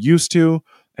than you're used to,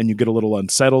 and you get a little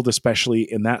unsettled, especially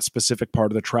in that specific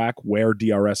part of the track where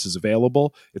DRS is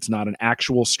available. It's not an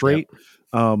actual straight.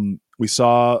 We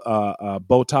saw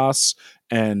Bottas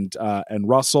and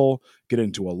Russell get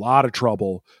into a lot of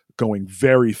trouble going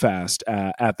very fast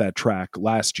at that track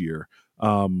last year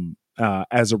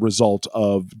as a result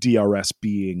of DRS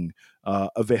being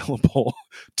available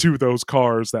to those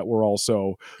cars that were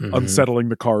also unsettling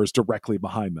the cars directly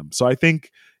behind them. So I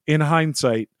think in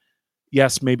hindsight,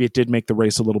 yes, maybe it did make the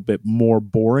race a little bit more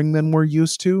boring than we're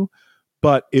used to,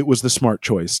 but it was the smart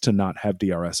choice to not have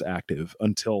DRS active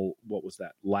until, what was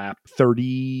that, lap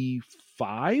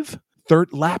 35?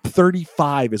 Lap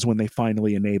 35 is when they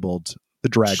finally enabled the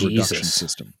drag reduction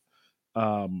system.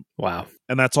 Wow.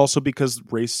 And that's also because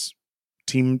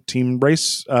team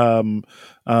race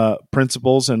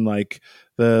principles and like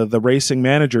the racing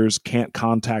managers can't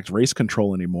contact race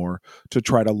control anymore to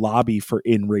try to lobby for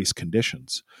in-race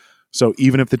conditions. So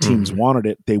even if the teams wanted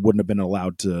it, they wouldn't have been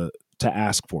allowed to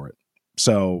ask for it.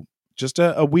 So just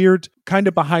a weird kind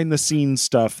of behind the scenes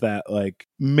stuff that like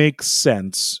makes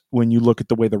sense when you look at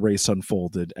the way the race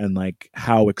unfolded and like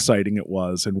how exciting it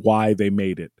was and why they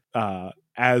made it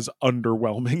as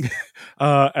underwhelming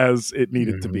as it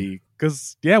needed to be.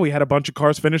 Because we had a bunch of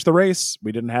cars finish the race.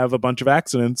 We didn't have a bunch of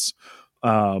accidents.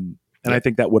 And I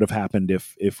think that would have happened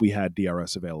if we had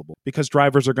DRS available, because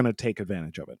drivers are going to take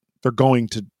advantage of it. They're going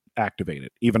to activate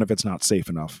it, even if it's not safe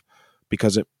enough,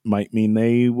 because it might mean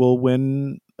they will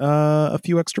win a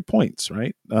few extra points,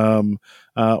 right?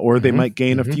 Or they might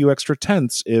gain a few extra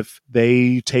tenths if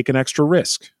they take an extra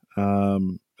risk,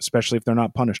 especially if they're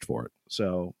not punished for it.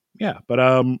 So, yeah. But,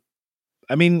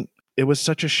 I mean, it was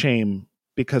such a shame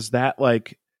because that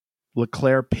like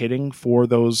Leclerc pitting for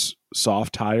those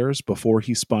soft tires before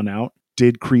he spun out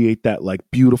did create that like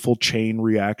beautiful chain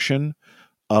reaction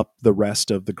up the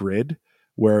rest of the grid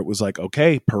where it was like,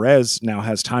 okay, Perez now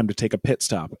has time to take a pit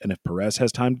stop. And if Perez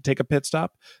has time to take a pit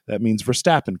stop, that means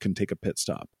Verstappen can take a pit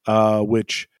stop,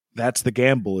 which that's the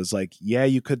gamble is like, yeah,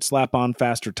 you could slap on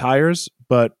faster tires,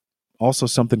 but also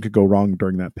something could go wrong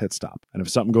during that pit stop. And if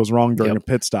something goes wrong during a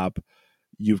pit stop,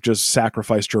 you've just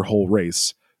sacrificed your whole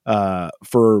race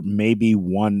for maybe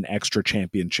one extra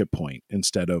championship point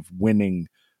instead of winning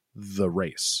the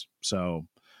race. So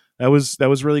that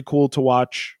was really cool to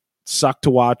watch. Sucked to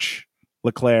watch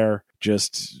Leclerc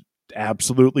just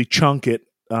absolutely chunk it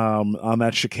on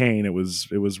that chicane. It was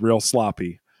real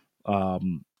sloppy.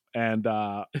 And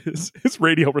his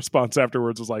radio response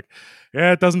afterwards was like,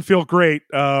 yeah, it doesn't feel great,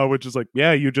 which is like,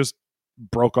 yeah, you just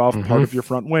broke off part of your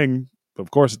front wing. Of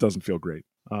course it doesn't feel great.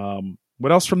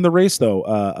 What else from the race,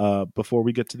 though, before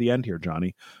we get to the end here,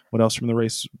 Johnny? What else from the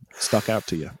race stuck out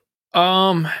to you?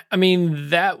 I mean,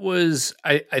 that was,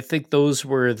 I think those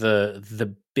were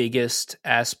the biggest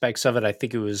aspects of it. I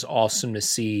think it was awesome to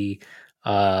see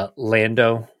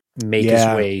Lando make his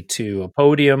way to a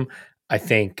podium. I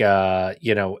think,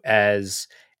 as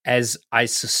I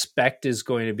suspect is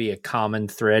going to be a common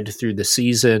thread through the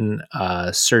season,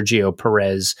 Sergio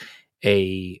Perez,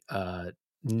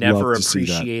 never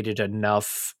appreciated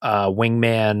enough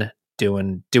wingman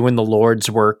doing the Lord's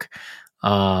work.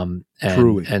 And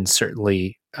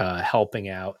certainly helping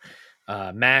out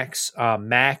Max,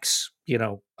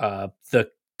 the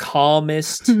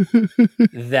calmest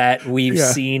that we've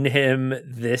seen him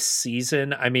this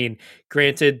season. I mean,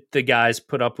 granted, the guys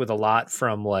put up with a lot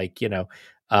from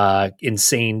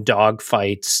insane dog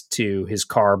fights to his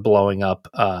car blowing up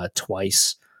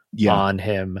twice on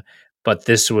him. But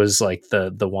this was like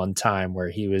the one time where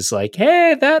he was like,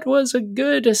 "Hey, that was a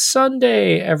good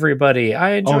Sunday, everybody.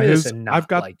 I enjoy this." And not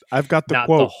I've got the not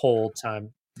quote the whole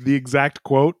time. The exact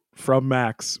quote from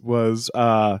Max was,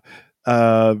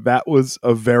 "That was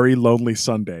a very lonely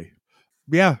Sunday."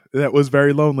 Yeah, that was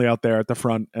very lonely out there at the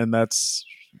front, and that's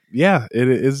it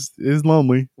is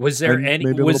lonely. Was there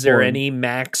any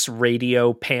Max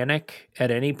radio panic at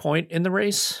any point in the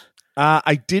race?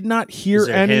 I did not hear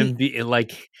any. Him be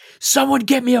like, someone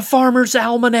get me a Farmer's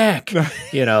Almanac.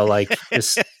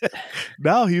 Just...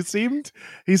 No, he seemed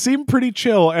pretty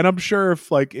chill, and I'm sure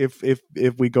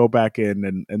if we go back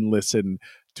in and listen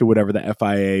to whatever the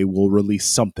FIA will release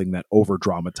something that over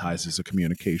dramatizes a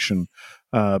communication,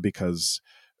 because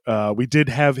we did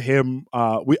have him.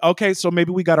 So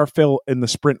maybe we got our fill in the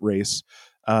sprint race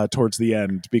towards the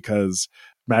end because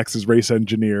Max's race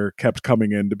engineer kept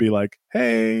coming in to be like,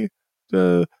 hey.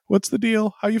 What's the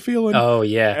deal? How you feeling? Oh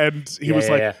yeah. And he was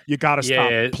like, you gotta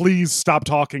stop. Please stop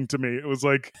talking to me. It was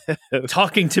like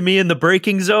talking to me in the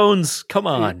braking zones. Come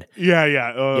on. It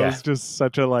was just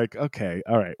such a like, okay,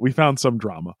 all right. We found some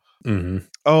drama. Mm-hmm.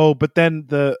 Oh, but then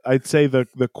I'd say the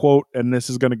quote, and this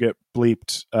is gonna get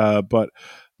bleeped, but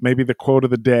maybe the quote of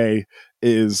the day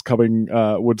is coming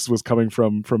was coming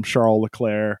from Charles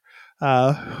Leclerc.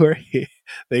 Where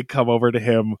they come over to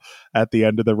him at the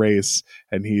end of the race,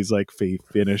 and he's like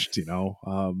finished,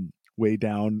 way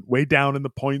down in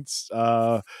the points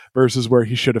versus where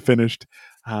he should have finished,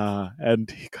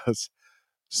 and he goes,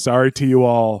 "Sorry to you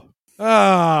all."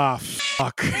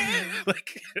 Fuck.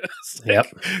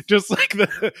 Just like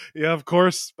of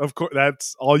course,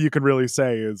 that's all you can really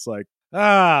say is like,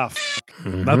 fuck.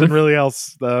 Mm-hmm. Nothing really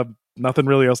else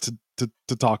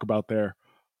to talk about there.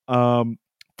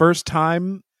 First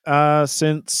time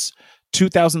since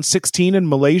 2016 in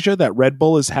Malaysia that Red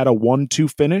Bull has had a 1-2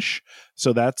 finish.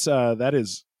 So that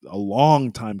is a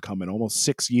long time coming, almost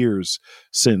 6 years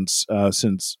since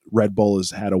Red Bull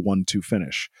has had a 1-2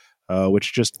 finish,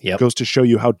 which just goes to show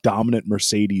you how dominant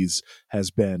Mercedes has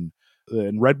been.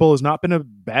 And Red Bull has not been a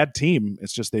bad team.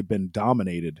 It's just they've been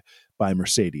dominated by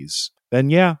Mercedes. Then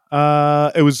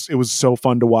it was so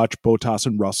fun to watch Bottas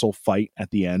and Russell fight at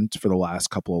the end for the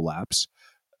last couple of laps.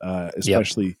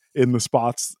 Especially in the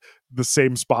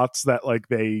same spots that like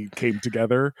they came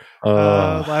together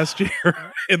last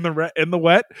year in the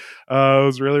wet. It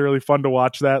was really, really fun to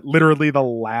watch that. Literally the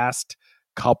last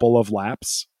couple of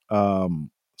laps.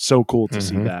 So cool to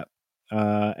see that.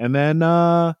 And then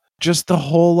just the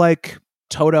whole like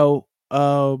Toto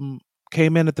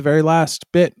came in at the very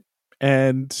last bit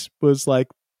and was like,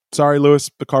 "Sorry,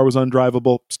 Lewis, the car was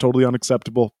undrivable. It's totally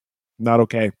unacceptable. Not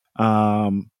okay."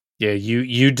 Yeah,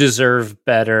 you deserve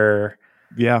better.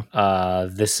 Yeah. I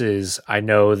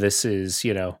know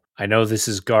this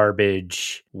is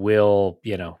garbage. We'll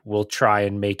try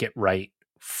and make it right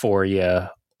for you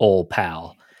old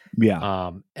pal.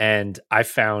 Yeah. And I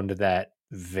found that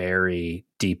very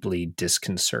deeply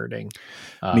disconcerting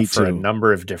Me for a too.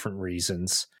 number of different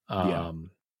reasons. Yeah.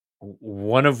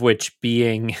 One of which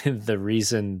being the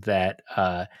reason that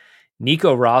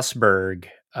Nico Rosberg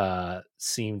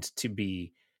seemed to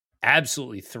be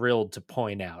absolutely thrilled to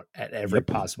point out at every Yep.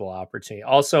 possible opportunity.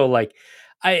 Also, like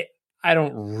I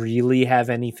don't really have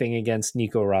anything against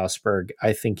Nico Rosberg.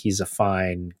 I think he's a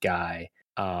fine guy.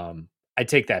 I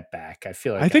take that back. I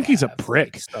feel like I think he's a have,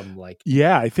 prick. Like, some like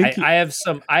Yeah, I think I have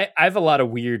some I have a lot of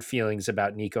weird feelings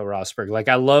about Nico Rosberg. Like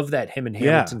I love that him and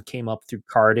Hamilton came up through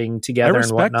karting I together and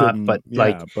respect whatnot, him. but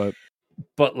Yeah, like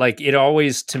but like it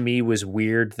always to me was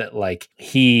weird that like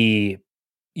he,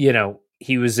 you know,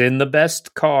 he was in the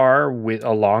best car with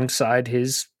alongside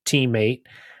his teammate,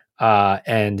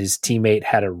 and his teammate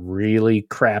had a really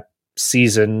crap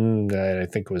season that I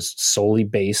think was solely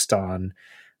based on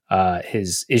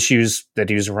his issues that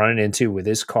he was running into with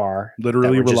his car,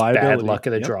 literally that were just bad reliability. luck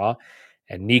of the Yep. draw.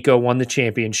 And Nico won the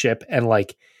championship, and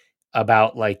like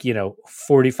about like, you know,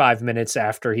 45 minutes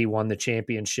after he won the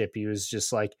championship, he was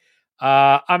just like,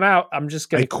 I'm out. I'm just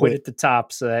going I to quit quit. at the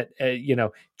top, so that, you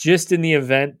know, just in the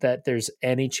event that there's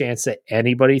any chance that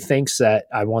anybody thinks that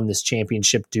I won this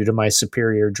championship due to my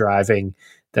superior driving,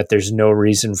 that there's no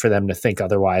reason for them to think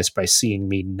otherwise by seeing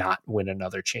me not win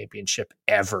another championship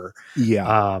ever.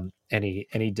 Yeah. And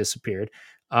he disappeared.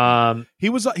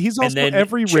 He's also then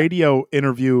every radio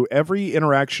interview, every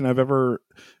interaction I've ever,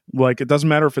 like, it doesn't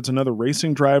matter if it's another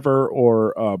racing driver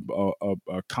or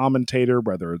a commentator,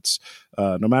 whether it's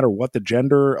no matter what the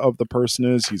gender of the person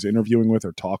is he's interviewing with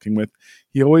or talking with,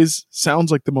 he always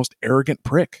sounds like the most arrogant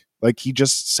prick. Like he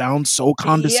just sounds so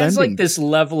condescending. He has like this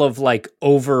level of like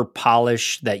over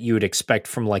polish that you would expect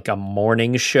from like a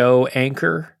morning show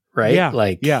anchor, right? Yeah,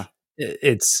 like yeah.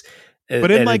 It's But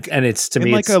in like it's to in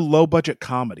me like it's, a low budget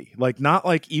comedy, like not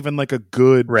like even like a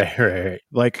good right.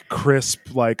 like crisp,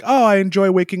 like, oh, I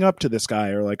enjoy waking up to this guy,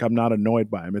 or like I'm not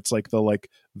annoyed by him. It's like the like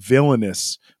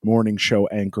villainous morning show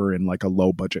anchor in like a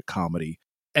low budget comedy.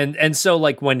 And so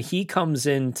like when he comes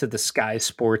into the Sky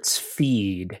Sports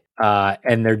feed,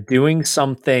 and they're doing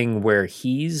something where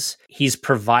he's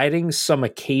providing some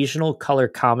occasional color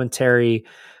commentary,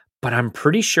 but I'm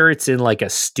pretty sure it's in like a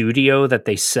studio that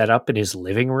they set up in his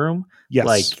living room. Yes.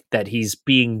 Like that he's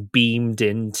being beamed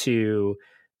into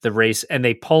the race, and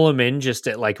they pull him in just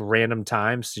at like random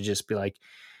times to just be like,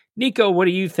 Nico, what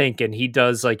do you think? And he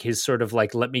does like his sort of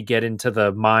like, let me get into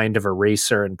the mind of a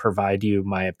racer and provide you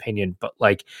my opinion. But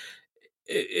like,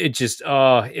 it just,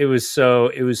 it was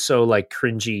so like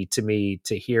cringy to me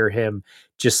to hear him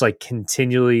just like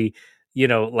continually, you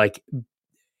know, like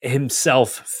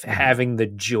himself having the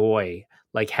joy,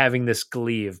 like having this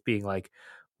glee of being like,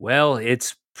 well,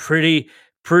 it's pretty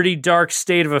dark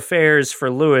state of affairs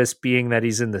for Lewis, being that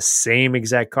he's in the same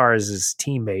exact car as his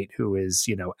teammate who is,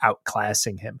 you know,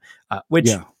 outclassing him, which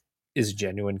is a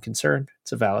genuine concern.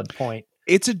 It's a valid point.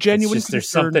 It's a genuine it's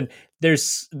just, concern.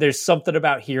 There's something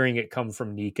about hearing it come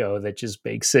from Nico that just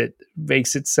makes it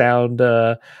sound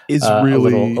is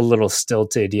really a little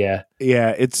stilted. Yeah.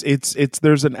 It's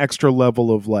there's an extra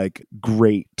level of like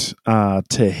great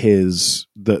to his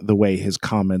the way his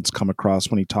comments come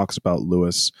across when he talks about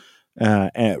Lewis,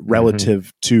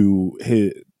 relative to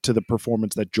the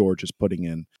performance that George is putting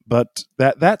in. But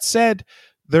that said,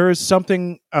 there is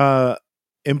something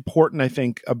important, I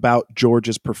think, about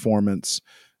George's performance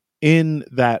in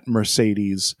that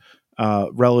Mercedes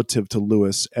relative to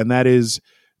Lewis, and that is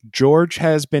George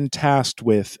has been tasked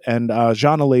with, and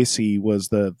Jean Alesi was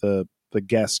the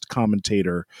guest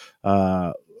commentator,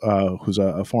 who's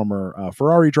a former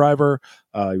Ferrari driver.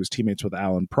 He was teammates with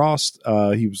Alain Prost.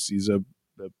 He's a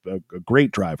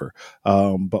great driver,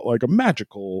 but like a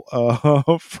magical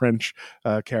French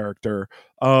character.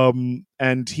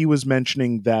 And he was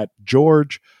mentioning that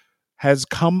George has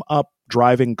come up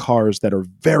driving cars that are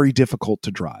very difficult to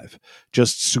drive,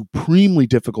 just supremely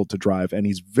difficult to drive, and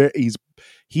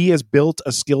he has built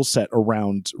a skill set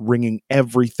around wringing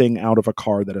everything out of a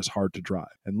car that is hard to drive.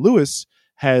 And Lewis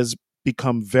has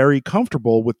become very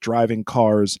comfortable with driving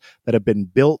cars that have been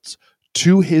built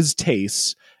to his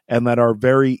tastes and that are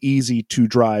very easy to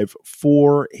drive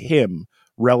for him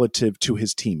relative to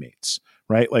his teammates,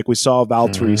 right? Like we saw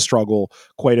Valtteri struggle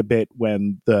quite a bit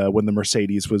when the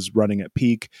Mercedes was running at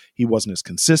peak. He wasn't as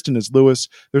consistent as Lewis.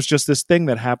 There's just this thing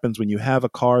that happens when you have a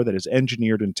car that is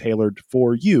engineered and tailored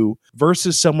for you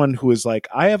versus someone who is like,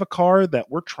 I have a car that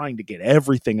we're trying to get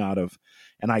everything out of,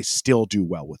 and I still do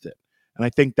well with it. And I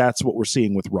think that's what we're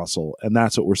seeing with Russell, and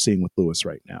that's what we're seeing with Lewis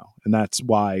right now. And that's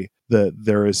why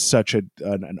there is such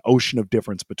an ocean of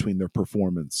difference between their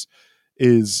performance.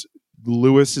 Is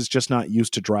Lewis is just not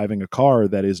used to driving a car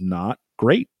that is not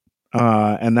great.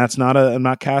 And that's not I'm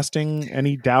not casting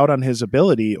any doubt on his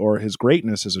ability or his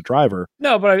greatness as a driver.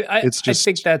 No, but I It's just-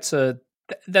 think that's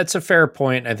a fair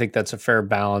point. I think that's a fair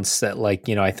balance that, like,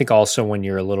 you know, I think also when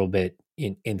you're a little bit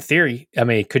in theory, I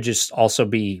mean, it could just also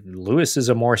be Lewis is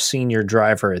a more senior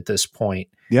driver at this point.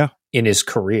 Yeah. In his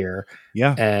career.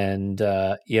 Yeah. And,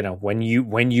 you know, when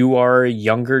you are a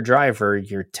younger driver,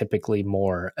 you're typically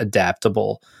more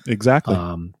adaptable. Exactly.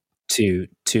 To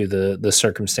the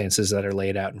circumstances that are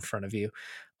laid out in front of you.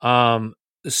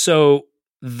 So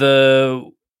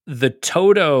the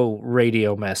Toto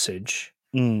radio message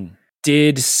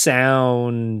did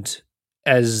sound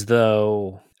as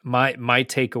though my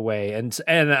takeaway,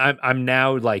 and I'm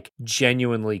now like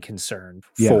genuinely concerned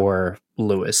for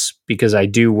Lewis, because I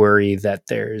do worry that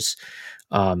there's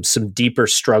some deeper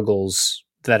struggles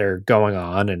that are going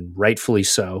on, and rightfully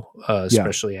so,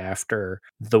 especially after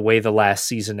the way the last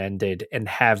season ended and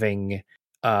having,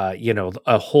 you know,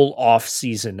 a whole off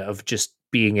season of just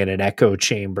being in an echo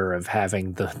chamber of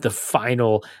having the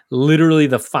final, literally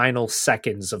the final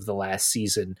seconds of the last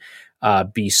season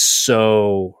be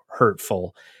so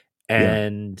hurtful.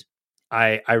 And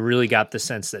I really got the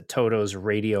sense that Toto's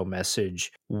radio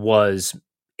message was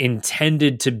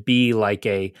intended to be like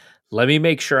let me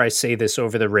make sure I say this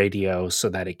over the radio so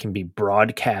that it can be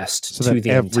broadcast so to that the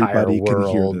entire everybody world.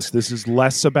 can hear this. This is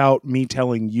less about me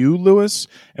telling you, Lewis,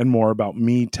 and more about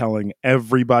me telling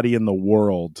everybody in the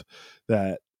world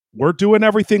that we're doing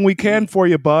everything we can for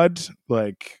you, bud.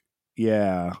 Like,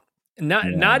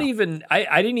 Not even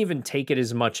I didn't even take it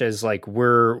as much as like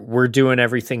we're doing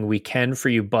everything we can for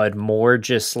you, bud. More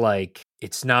just like,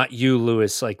 it's not you,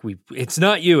 Lewis. Like it's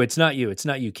not you.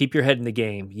 Keep your head in the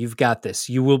game. You've got this.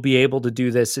 You will be able to do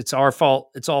this. It's our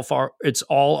fault. It's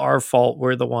all our fault.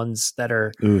 We're the ones that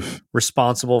are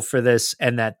responsible for this.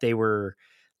 And that they were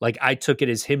like, I took it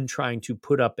as him trying to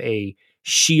put up a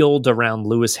shield around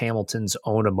Lewis Hamilton's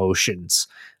own emotions,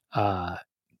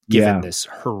 given this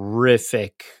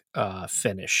horrific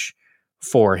finish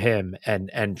for him,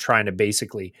 and trying to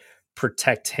basically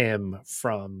protect him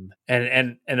from,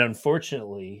 and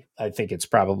unfortunately, I think it's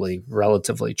probably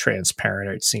relatively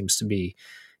transparent. It seems to be,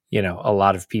 you know, a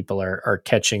lot of people are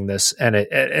catching this, and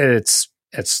it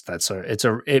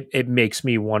makes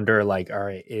me wonder, like, all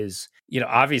right, you know,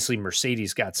 obviously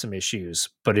Mercedes got some issues,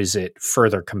 but is it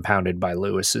further compounded by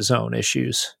Lewis's own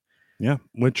issues? Yeah,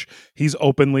 which he's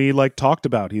openly like talked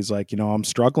about. He's like, you know, I'm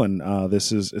struggling.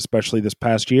 This is, especially this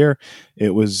past year,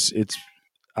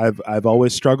 I've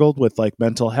always struggled with like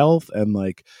mental health and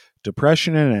like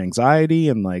depression and anxiety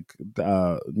and like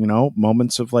you know,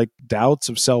 moments of like doubts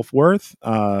of self-worth,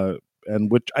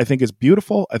 and which I think is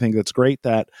beautiful. I think it's great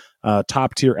that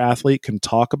top tier athlete can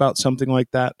talk about something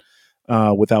like that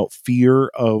without fear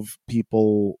of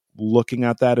people looking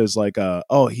at that as like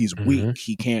he's weak,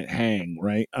 he can't hang,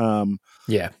 right?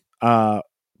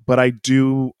 But I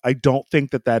don't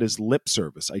think that is lip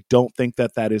service. I don't think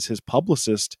that is his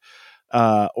publicist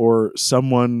or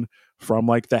someone from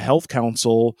like the health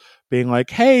council being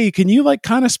like, hey, can you like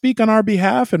kind of speak on our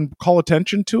behalf and call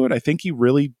attention to it? I think he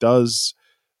really does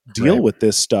deal with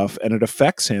this stuff, and it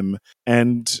affects him.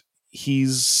 And he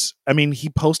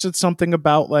posted something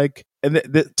about like, and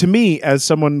to me, as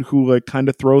someone who like kind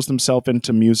of throws themselves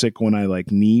into music when I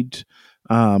like need,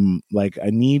 I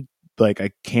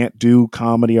can't do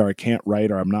comedy, or I can't write,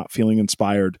 or I'm not feeling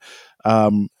inspired.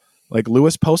 Like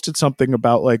Lewis posted something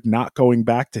about like not going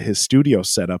back to his studio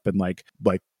setup and like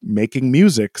making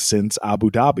music since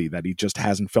Abu Dhabi, that he just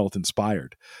hasn't felt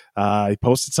inspired. He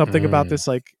posted something about this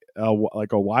like a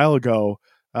while ago,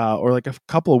 or like a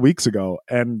couple of weeks ago,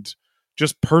 and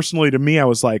just personally to me, I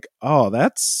was like, oh,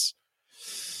 that's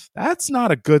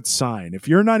not a good sign. If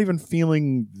you're not even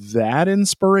feeling that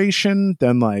inspiration,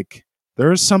 then like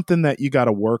there's something that you got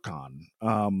to work on.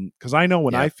 Because I know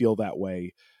when I feel that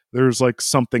way, there's like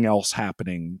something else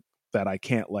happening that I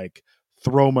can't like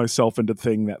throw myself into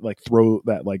thing that like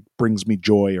brings me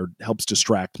joy or helps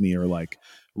distract me or like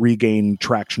regain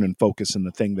traction and focus in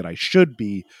the thing that I should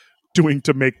be doing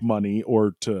to make money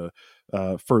or to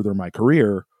further my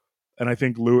career. And I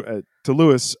think to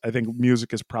Lewis, I think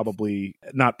music is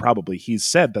he's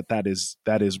said that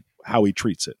is how he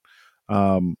treats it.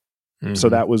 So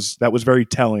that was very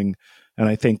telling. And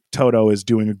I think Toto is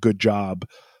doing a good job,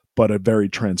 but a very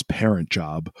transparent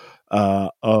job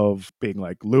of being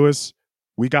like, Lewis,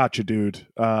 we got you, dude.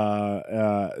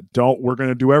 We're going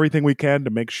to do everything we can to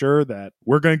make sure that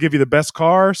we're going to give you the best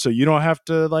car so you don't have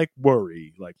to like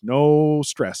worry, like no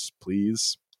stress,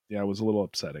 please. Yeah, it was a little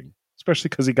upsetting, especially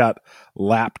because he got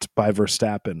lapped by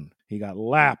Verstappen. He got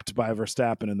lapped by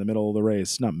Verstappen in the middle of the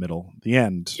race. Not middle, the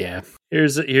end. Yeah.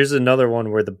 Here's another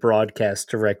one where the broadcast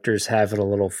director's having a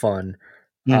little fun.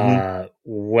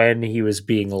 When he was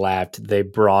being lapped, they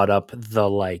brought up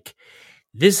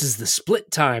this is the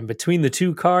split time between the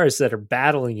two cars that are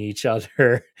battling each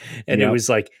other. And It was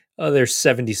like, oh, they're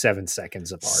 77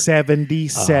 seconds apart.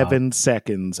 77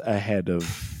 seconds ahead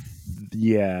of.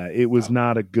 Yeah, it was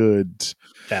not a good.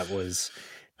 That was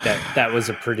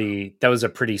a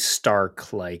pretty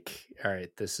stark, like, all right,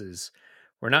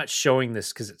 we're not showing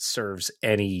this because it serves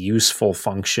any useful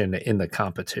function in the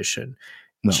competition,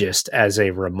 just as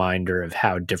a reminder of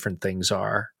how different things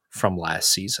are from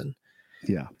last season.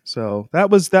 Yeah. So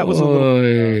that was a little,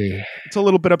 it's a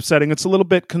little bit upsetting. It's a little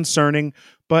bit concerning,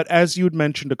 but as you had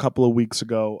mentioned a couple of weeks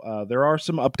ago, there are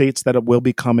some updates that will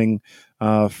be coming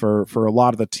for a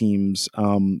lot of the teams.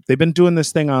 They've been doing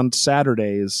this thing on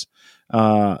Saturdays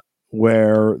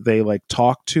where they like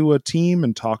talk to a team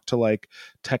and talk to like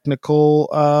technical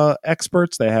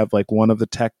experts. They have like one of the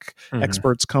tech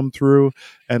experts come through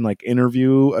and like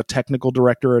interview a technical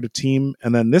director at a team.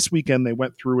 And then this weekend they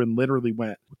went through and literally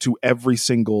went to every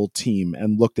single team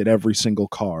and looked at every single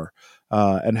car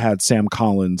and had Sam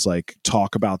Collins like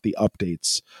talk about the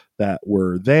updates that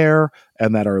were there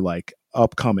and that are like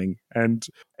upcoming. And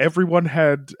everyone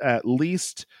had at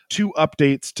least 2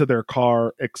 updates to their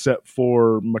car except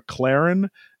for McLaren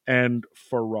and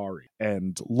Ferrari.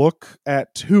 And look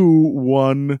at who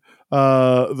won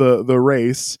the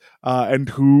race and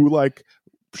who like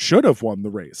should have won the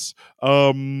race.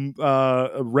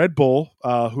 Red Bull,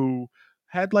 who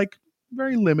had like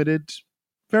very limited.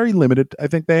 I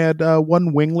think they had 1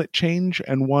 winglet change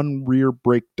and 1 rear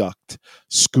brake duct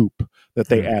scoop that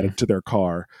they added to their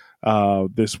car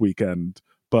this weekend.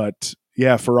 But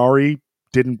yeah, Ferrari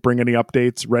didn't bring any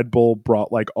updates. Red Bull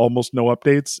brought like almost no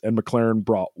updates, and McLaren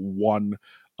brought 1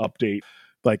 update.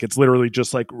 Like it's literally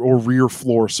just like or rear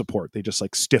floor support. They just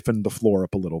like stiffened the floor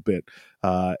up a little bit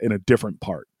in a different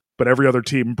part. But every other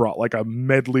team brought like a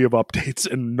medley of updates,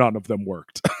 and none of them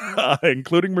worked,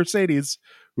 including Mercedes,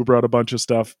 who brought a bunch of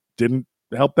stuff. Didn't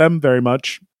help them very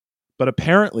much. But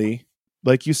apparently,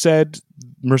 like you said,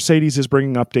 Mercedes is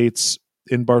bringing updates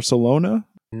in Barcelona.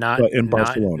 Not in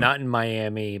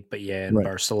Miami, but yeah, in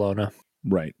Barcelona.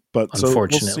 Right. But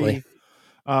unfortunately. So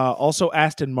we'll see. Also,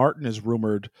 Aston Martin is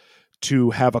rumored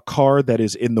to have a car that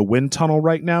is in the wind tunnel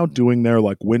right now doing their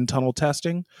like wind tunnel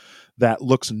testing that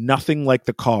looks nothing like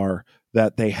the car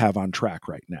that they have on track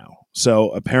right now.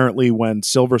 So apparently when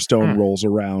Silverstone rolls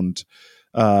around,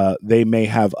 they may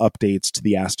have updates to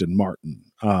the Aston Martin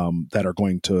that are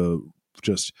going to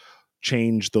just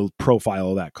change the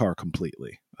profile of that car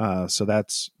completely. So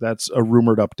that's a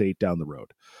rumored update down the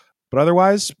road. But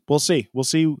otherwise, we'll see. We'll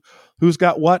see who's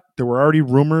got what. There were already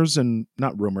rumors and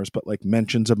not rumors, but like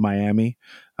mentions of Miami,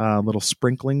 little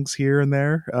sprinklings here and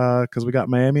there because we got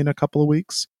Miami in a couple of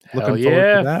weeks. Looking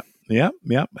forward to that.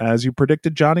 Yeah. As you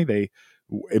predicted, Johnny, they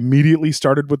immediately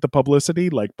started with the publicity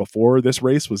like before this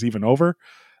race was even over.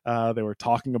 They were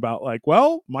talking about like,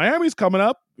 well, Miami's coming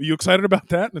up. Are you excited about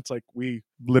that? And it's like, we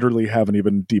literally haven't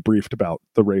even debriefed about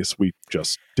the race we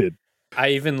just did.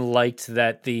 I even liked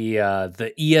that the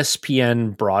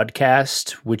ESPN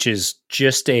broadcast, which is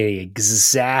just a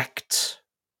exact,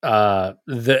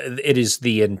 it is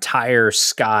the entire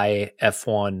Sky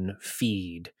F1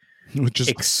 feed, which is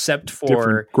except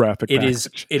for graphic. It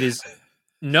is.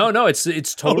 No,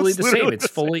 it's totally the same. It's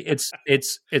fully, it's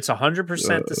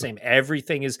 100% the same.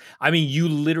 Everything is, I mean, you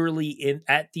literally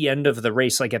at the end of the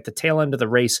race, like at the tail end of the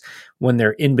race, when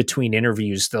they're in between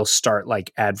interviews, they'll start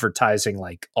like advertising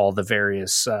like all the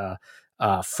various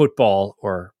football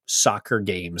or soccer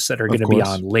games that are going to be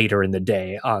on later in the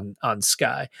day on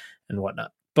Sky and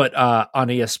whatnot. But on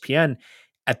ESPN,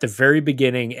 at the very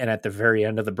beginning and at the very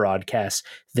end of the broadcast,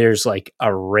 there's like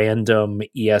a random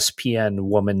ESPN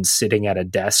woman sitting at a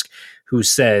desk who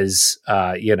says,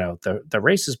 the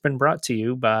race has been brought to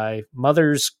you by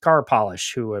Mother's Car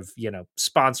Polish, who have,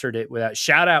 sponsored it without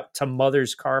shout out to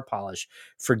Mother's Car Polish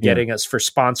for getting us for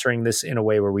sponsoring this in a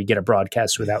way where we get a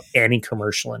broadcast without any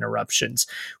commercial interruptions,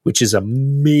 which is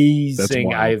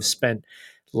amazing. I've spent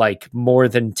like more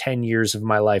than 10 years of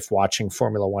my life watching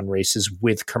Formula One races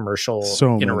with commercial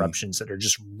interruptions that are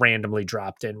just randomly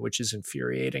dropped in, which is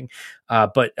infuriating.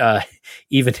 But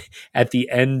even at the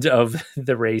end of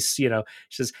the race, she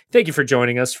says, thank you for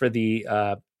joining us for the,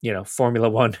 Formula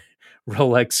One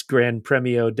Rolex Gran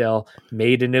Premio del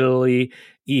Made in Italy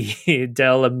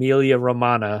del Emilia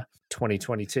Romagna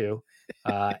 2022.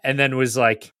 And then was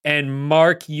like, and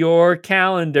mark your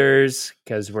calendars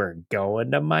because we're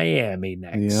going to Miami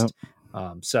next.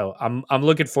 So I'm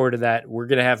looking forward to that. We're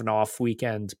gonna have an off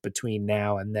weekend between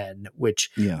now and then, which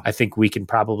I think we can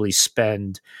probably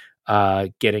spend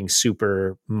getting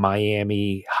super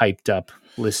Miami hyped up,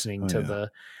 listening to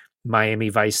the Miami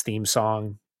Vice theme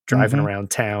song, driving around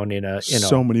town in a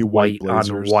so many white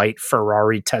blazers. on white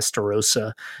Ferrari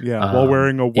Testarossa. While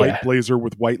wearing a white blazer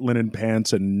with white linen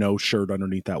pants and no shirt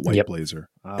underneath that white blazer.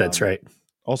 That's right.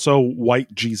 Also,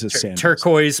 white Jesus sandals.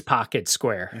 Turquoise pocket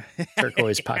square.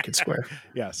 Turquoise pocket square.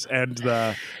 Yes,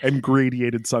 and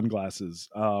gradiated sunglasses.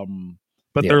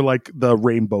 But they're like the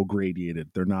rainbow gradiated.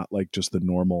 They're not like just the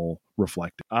normal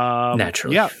reflective.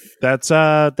 Naturally. Yeah, that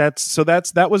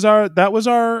was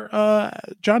our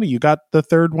Johnny. You got the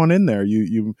third one in there.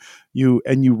 You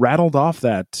rattled off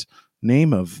that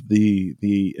name of the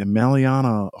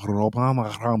Emiliana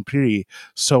Romana Grand Prix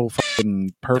so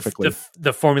fucking perfectly.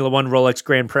 The Formula One Rolex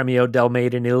Gran Premio del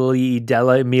Made in Italy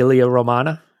della Emilia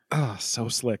Romana. Oh, so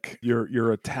slick. Your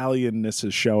Italianness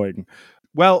is showing.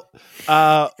 Well,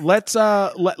 let's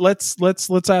ask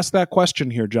that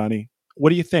question here, Johnny. What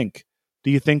do you think?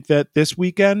 Do you think that this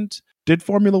weekend did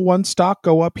Formula One stock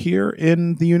go up here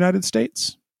in the United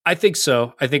States? I think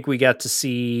so. I think we got to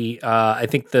see. I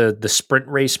think the sprint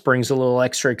race brings a little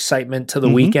extra excitement to the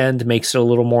weekend, makes it a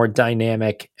little more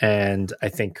dynamic, and I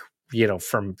think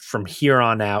from here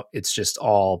on out, it's just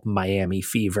all Miami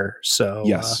fever. So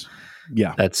yes,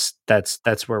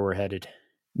 that's where we're headed.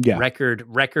 Yeah,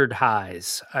 record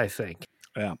highs, I think.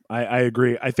 Yeah, I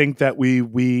agree. I think that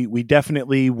we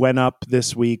definitely went up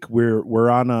this week. We're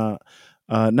on a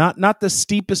not the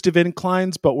steepest of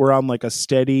inclines, but we're on like a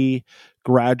steady,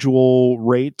 gradual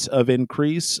rate of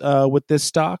increase with this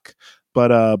stock.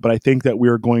 But I think that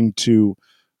we're going to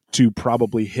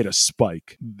probably hit a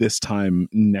spike this time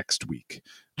next week,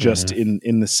 just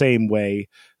in the same way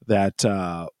that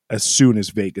as soon as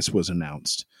Vegas was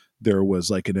announced, there was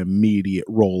like an immediate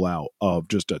rollout of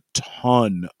just a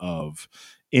ton of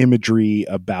imagery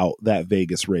about that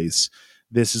Vegas race.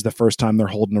 This is the first time they're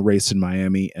holding a race in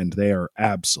Miami, and they are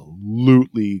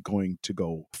absolutely going to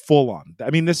go full on.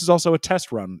 I mean, this is also a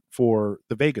test run for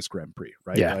the Vegas Grand Prix,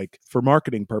 right? Yeah. Like for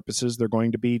marketing purposes, they're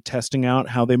going to be testing out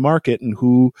how they market and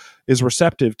who is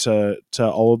receptive to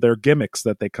all of their gimmicks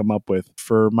that they come up with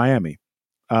for Miami.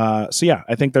 So yeah,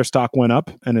 I think their stock went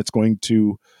up, and it's going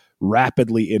to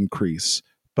rapidly increase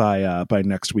by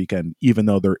next weekend, even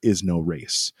though there is no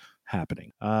race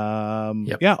happening.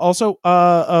 Yeah. Also,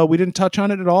 we didn't touch on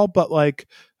it at all, but like,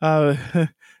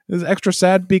 it's extra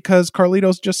sad because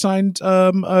Carlitos just signed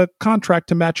a contract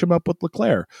to match him up with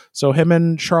Leclerc. So him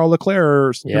and Charles Leclerc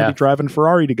are going to be driving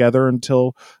Ferrari together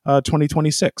until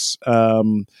 2026.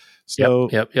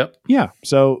 Yep. Yeah.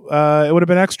 So it would have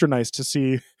been extra nice to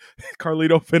see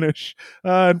Carlito finish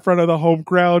in front of the home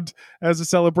crowd as a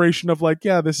celebration of like,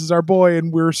 yeah, this is our boy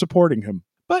and we're supporting him.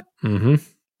 But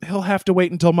he'll have to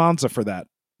wait until Monza for that,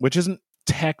 which isn't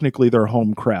technically their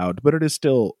home crowd, but it is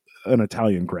still an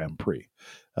Italian Grand Prix.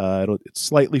 It's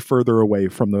slightly further away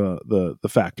from the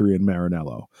factory in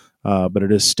Maranello, but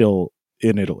it is still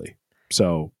in Italy.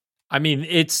 So, I mean,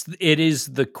 it is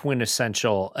the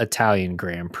quintessential Italian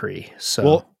Grand Prix. So,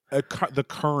 well, the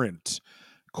current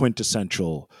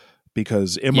quintessential,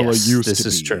 because Imola used to be,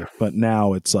 is true. But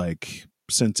now it's like,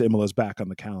 since Imola's back on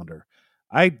the calendar,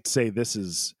 I'd say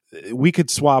we could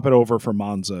swap it over for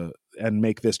Monza and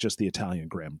make this just the Italian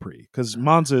Grand Prix, because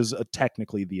Monza is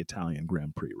technically the Italian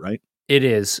Grand Prix, right? It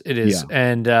is. Yeah.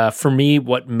 And for me,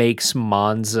 what makes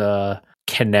Monza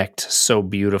connect so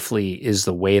beautifully is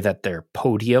the way that their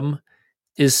podium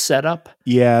is set up.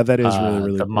 Yeah, that is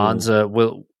really the cool. Monza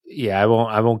will. Yeah,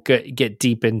 I won't get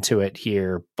deep into it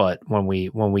here, but when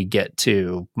we get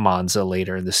to Monza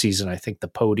later in the season, I think the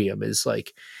podium is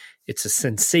like, it's a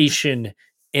sensation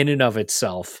in and of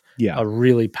itself. Yeah, a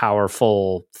really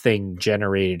powerful thing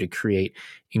generated to create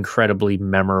incredibly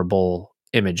memorable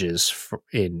images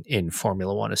in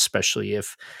Formula One, especially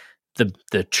if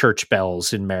the church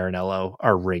bells in Maranello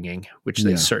are ringing, which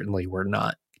they certainly were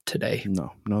not today.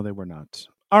 No, they were not.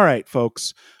 All right,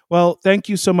 folks. Well, thank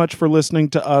you so much for listening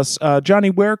to us. Johnny,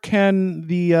 where can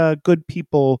the good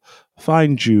people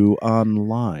find you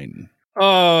online?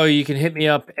 Oh, you can hit me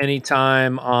up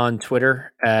anytime on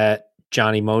Twitter at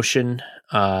Johnny Motion.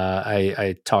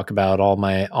 I talk about all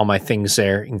my things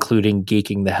there, including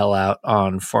geeking the hell out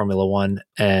on Formula One.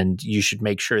 And you should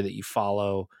make sure that you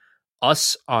follow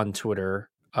us on Twitter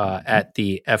at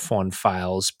the F1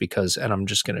 Files, and I'm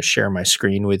just going to share my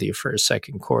screen with you for a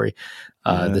second, Corey.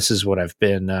 This is what I've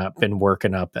been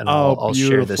working up, and I'll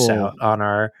share this out on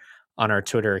our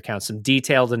Twitter account. Some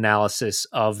detailed analysis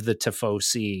of the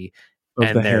Tifosi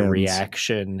and their hands.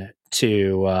 reaction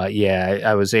to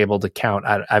I was able to count.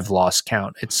 I've lost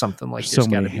count. It's something like So there's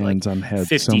got many to be like hands on heads.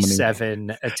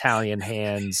 57 Italian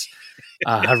hands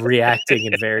reacting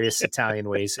in various Italian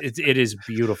ways. It is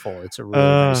beautiful. It's a really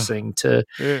nice thing to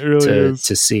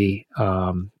see.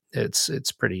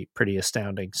 It's pretty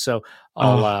astounding. So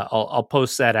I'll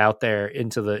post that out there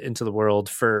into the world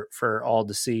for all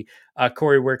to see.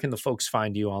 Corey, where can the folks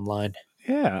find you online?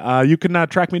 Yeah, you can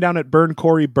track me down at Burn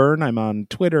Corey Burn. I'm on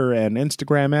Twitter and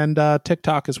Instagram and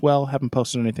TikTok as well. Haven't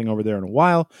posted anything over there in a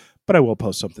while, but I will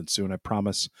post something soon, I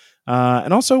promise.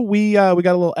 And also, we got a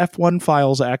little F1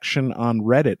 Files action on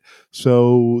Reddit.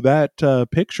 So that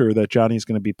picture that Johnny's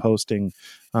going to be posting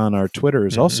on our Twitter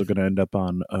is also going to end up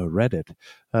on Reddit.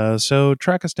 So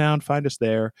track us down, find us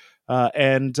there,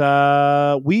 and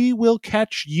we will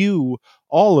catch you,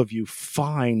 all of you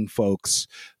fine folks,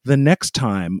 the next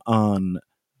time on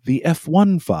the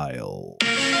F1 File.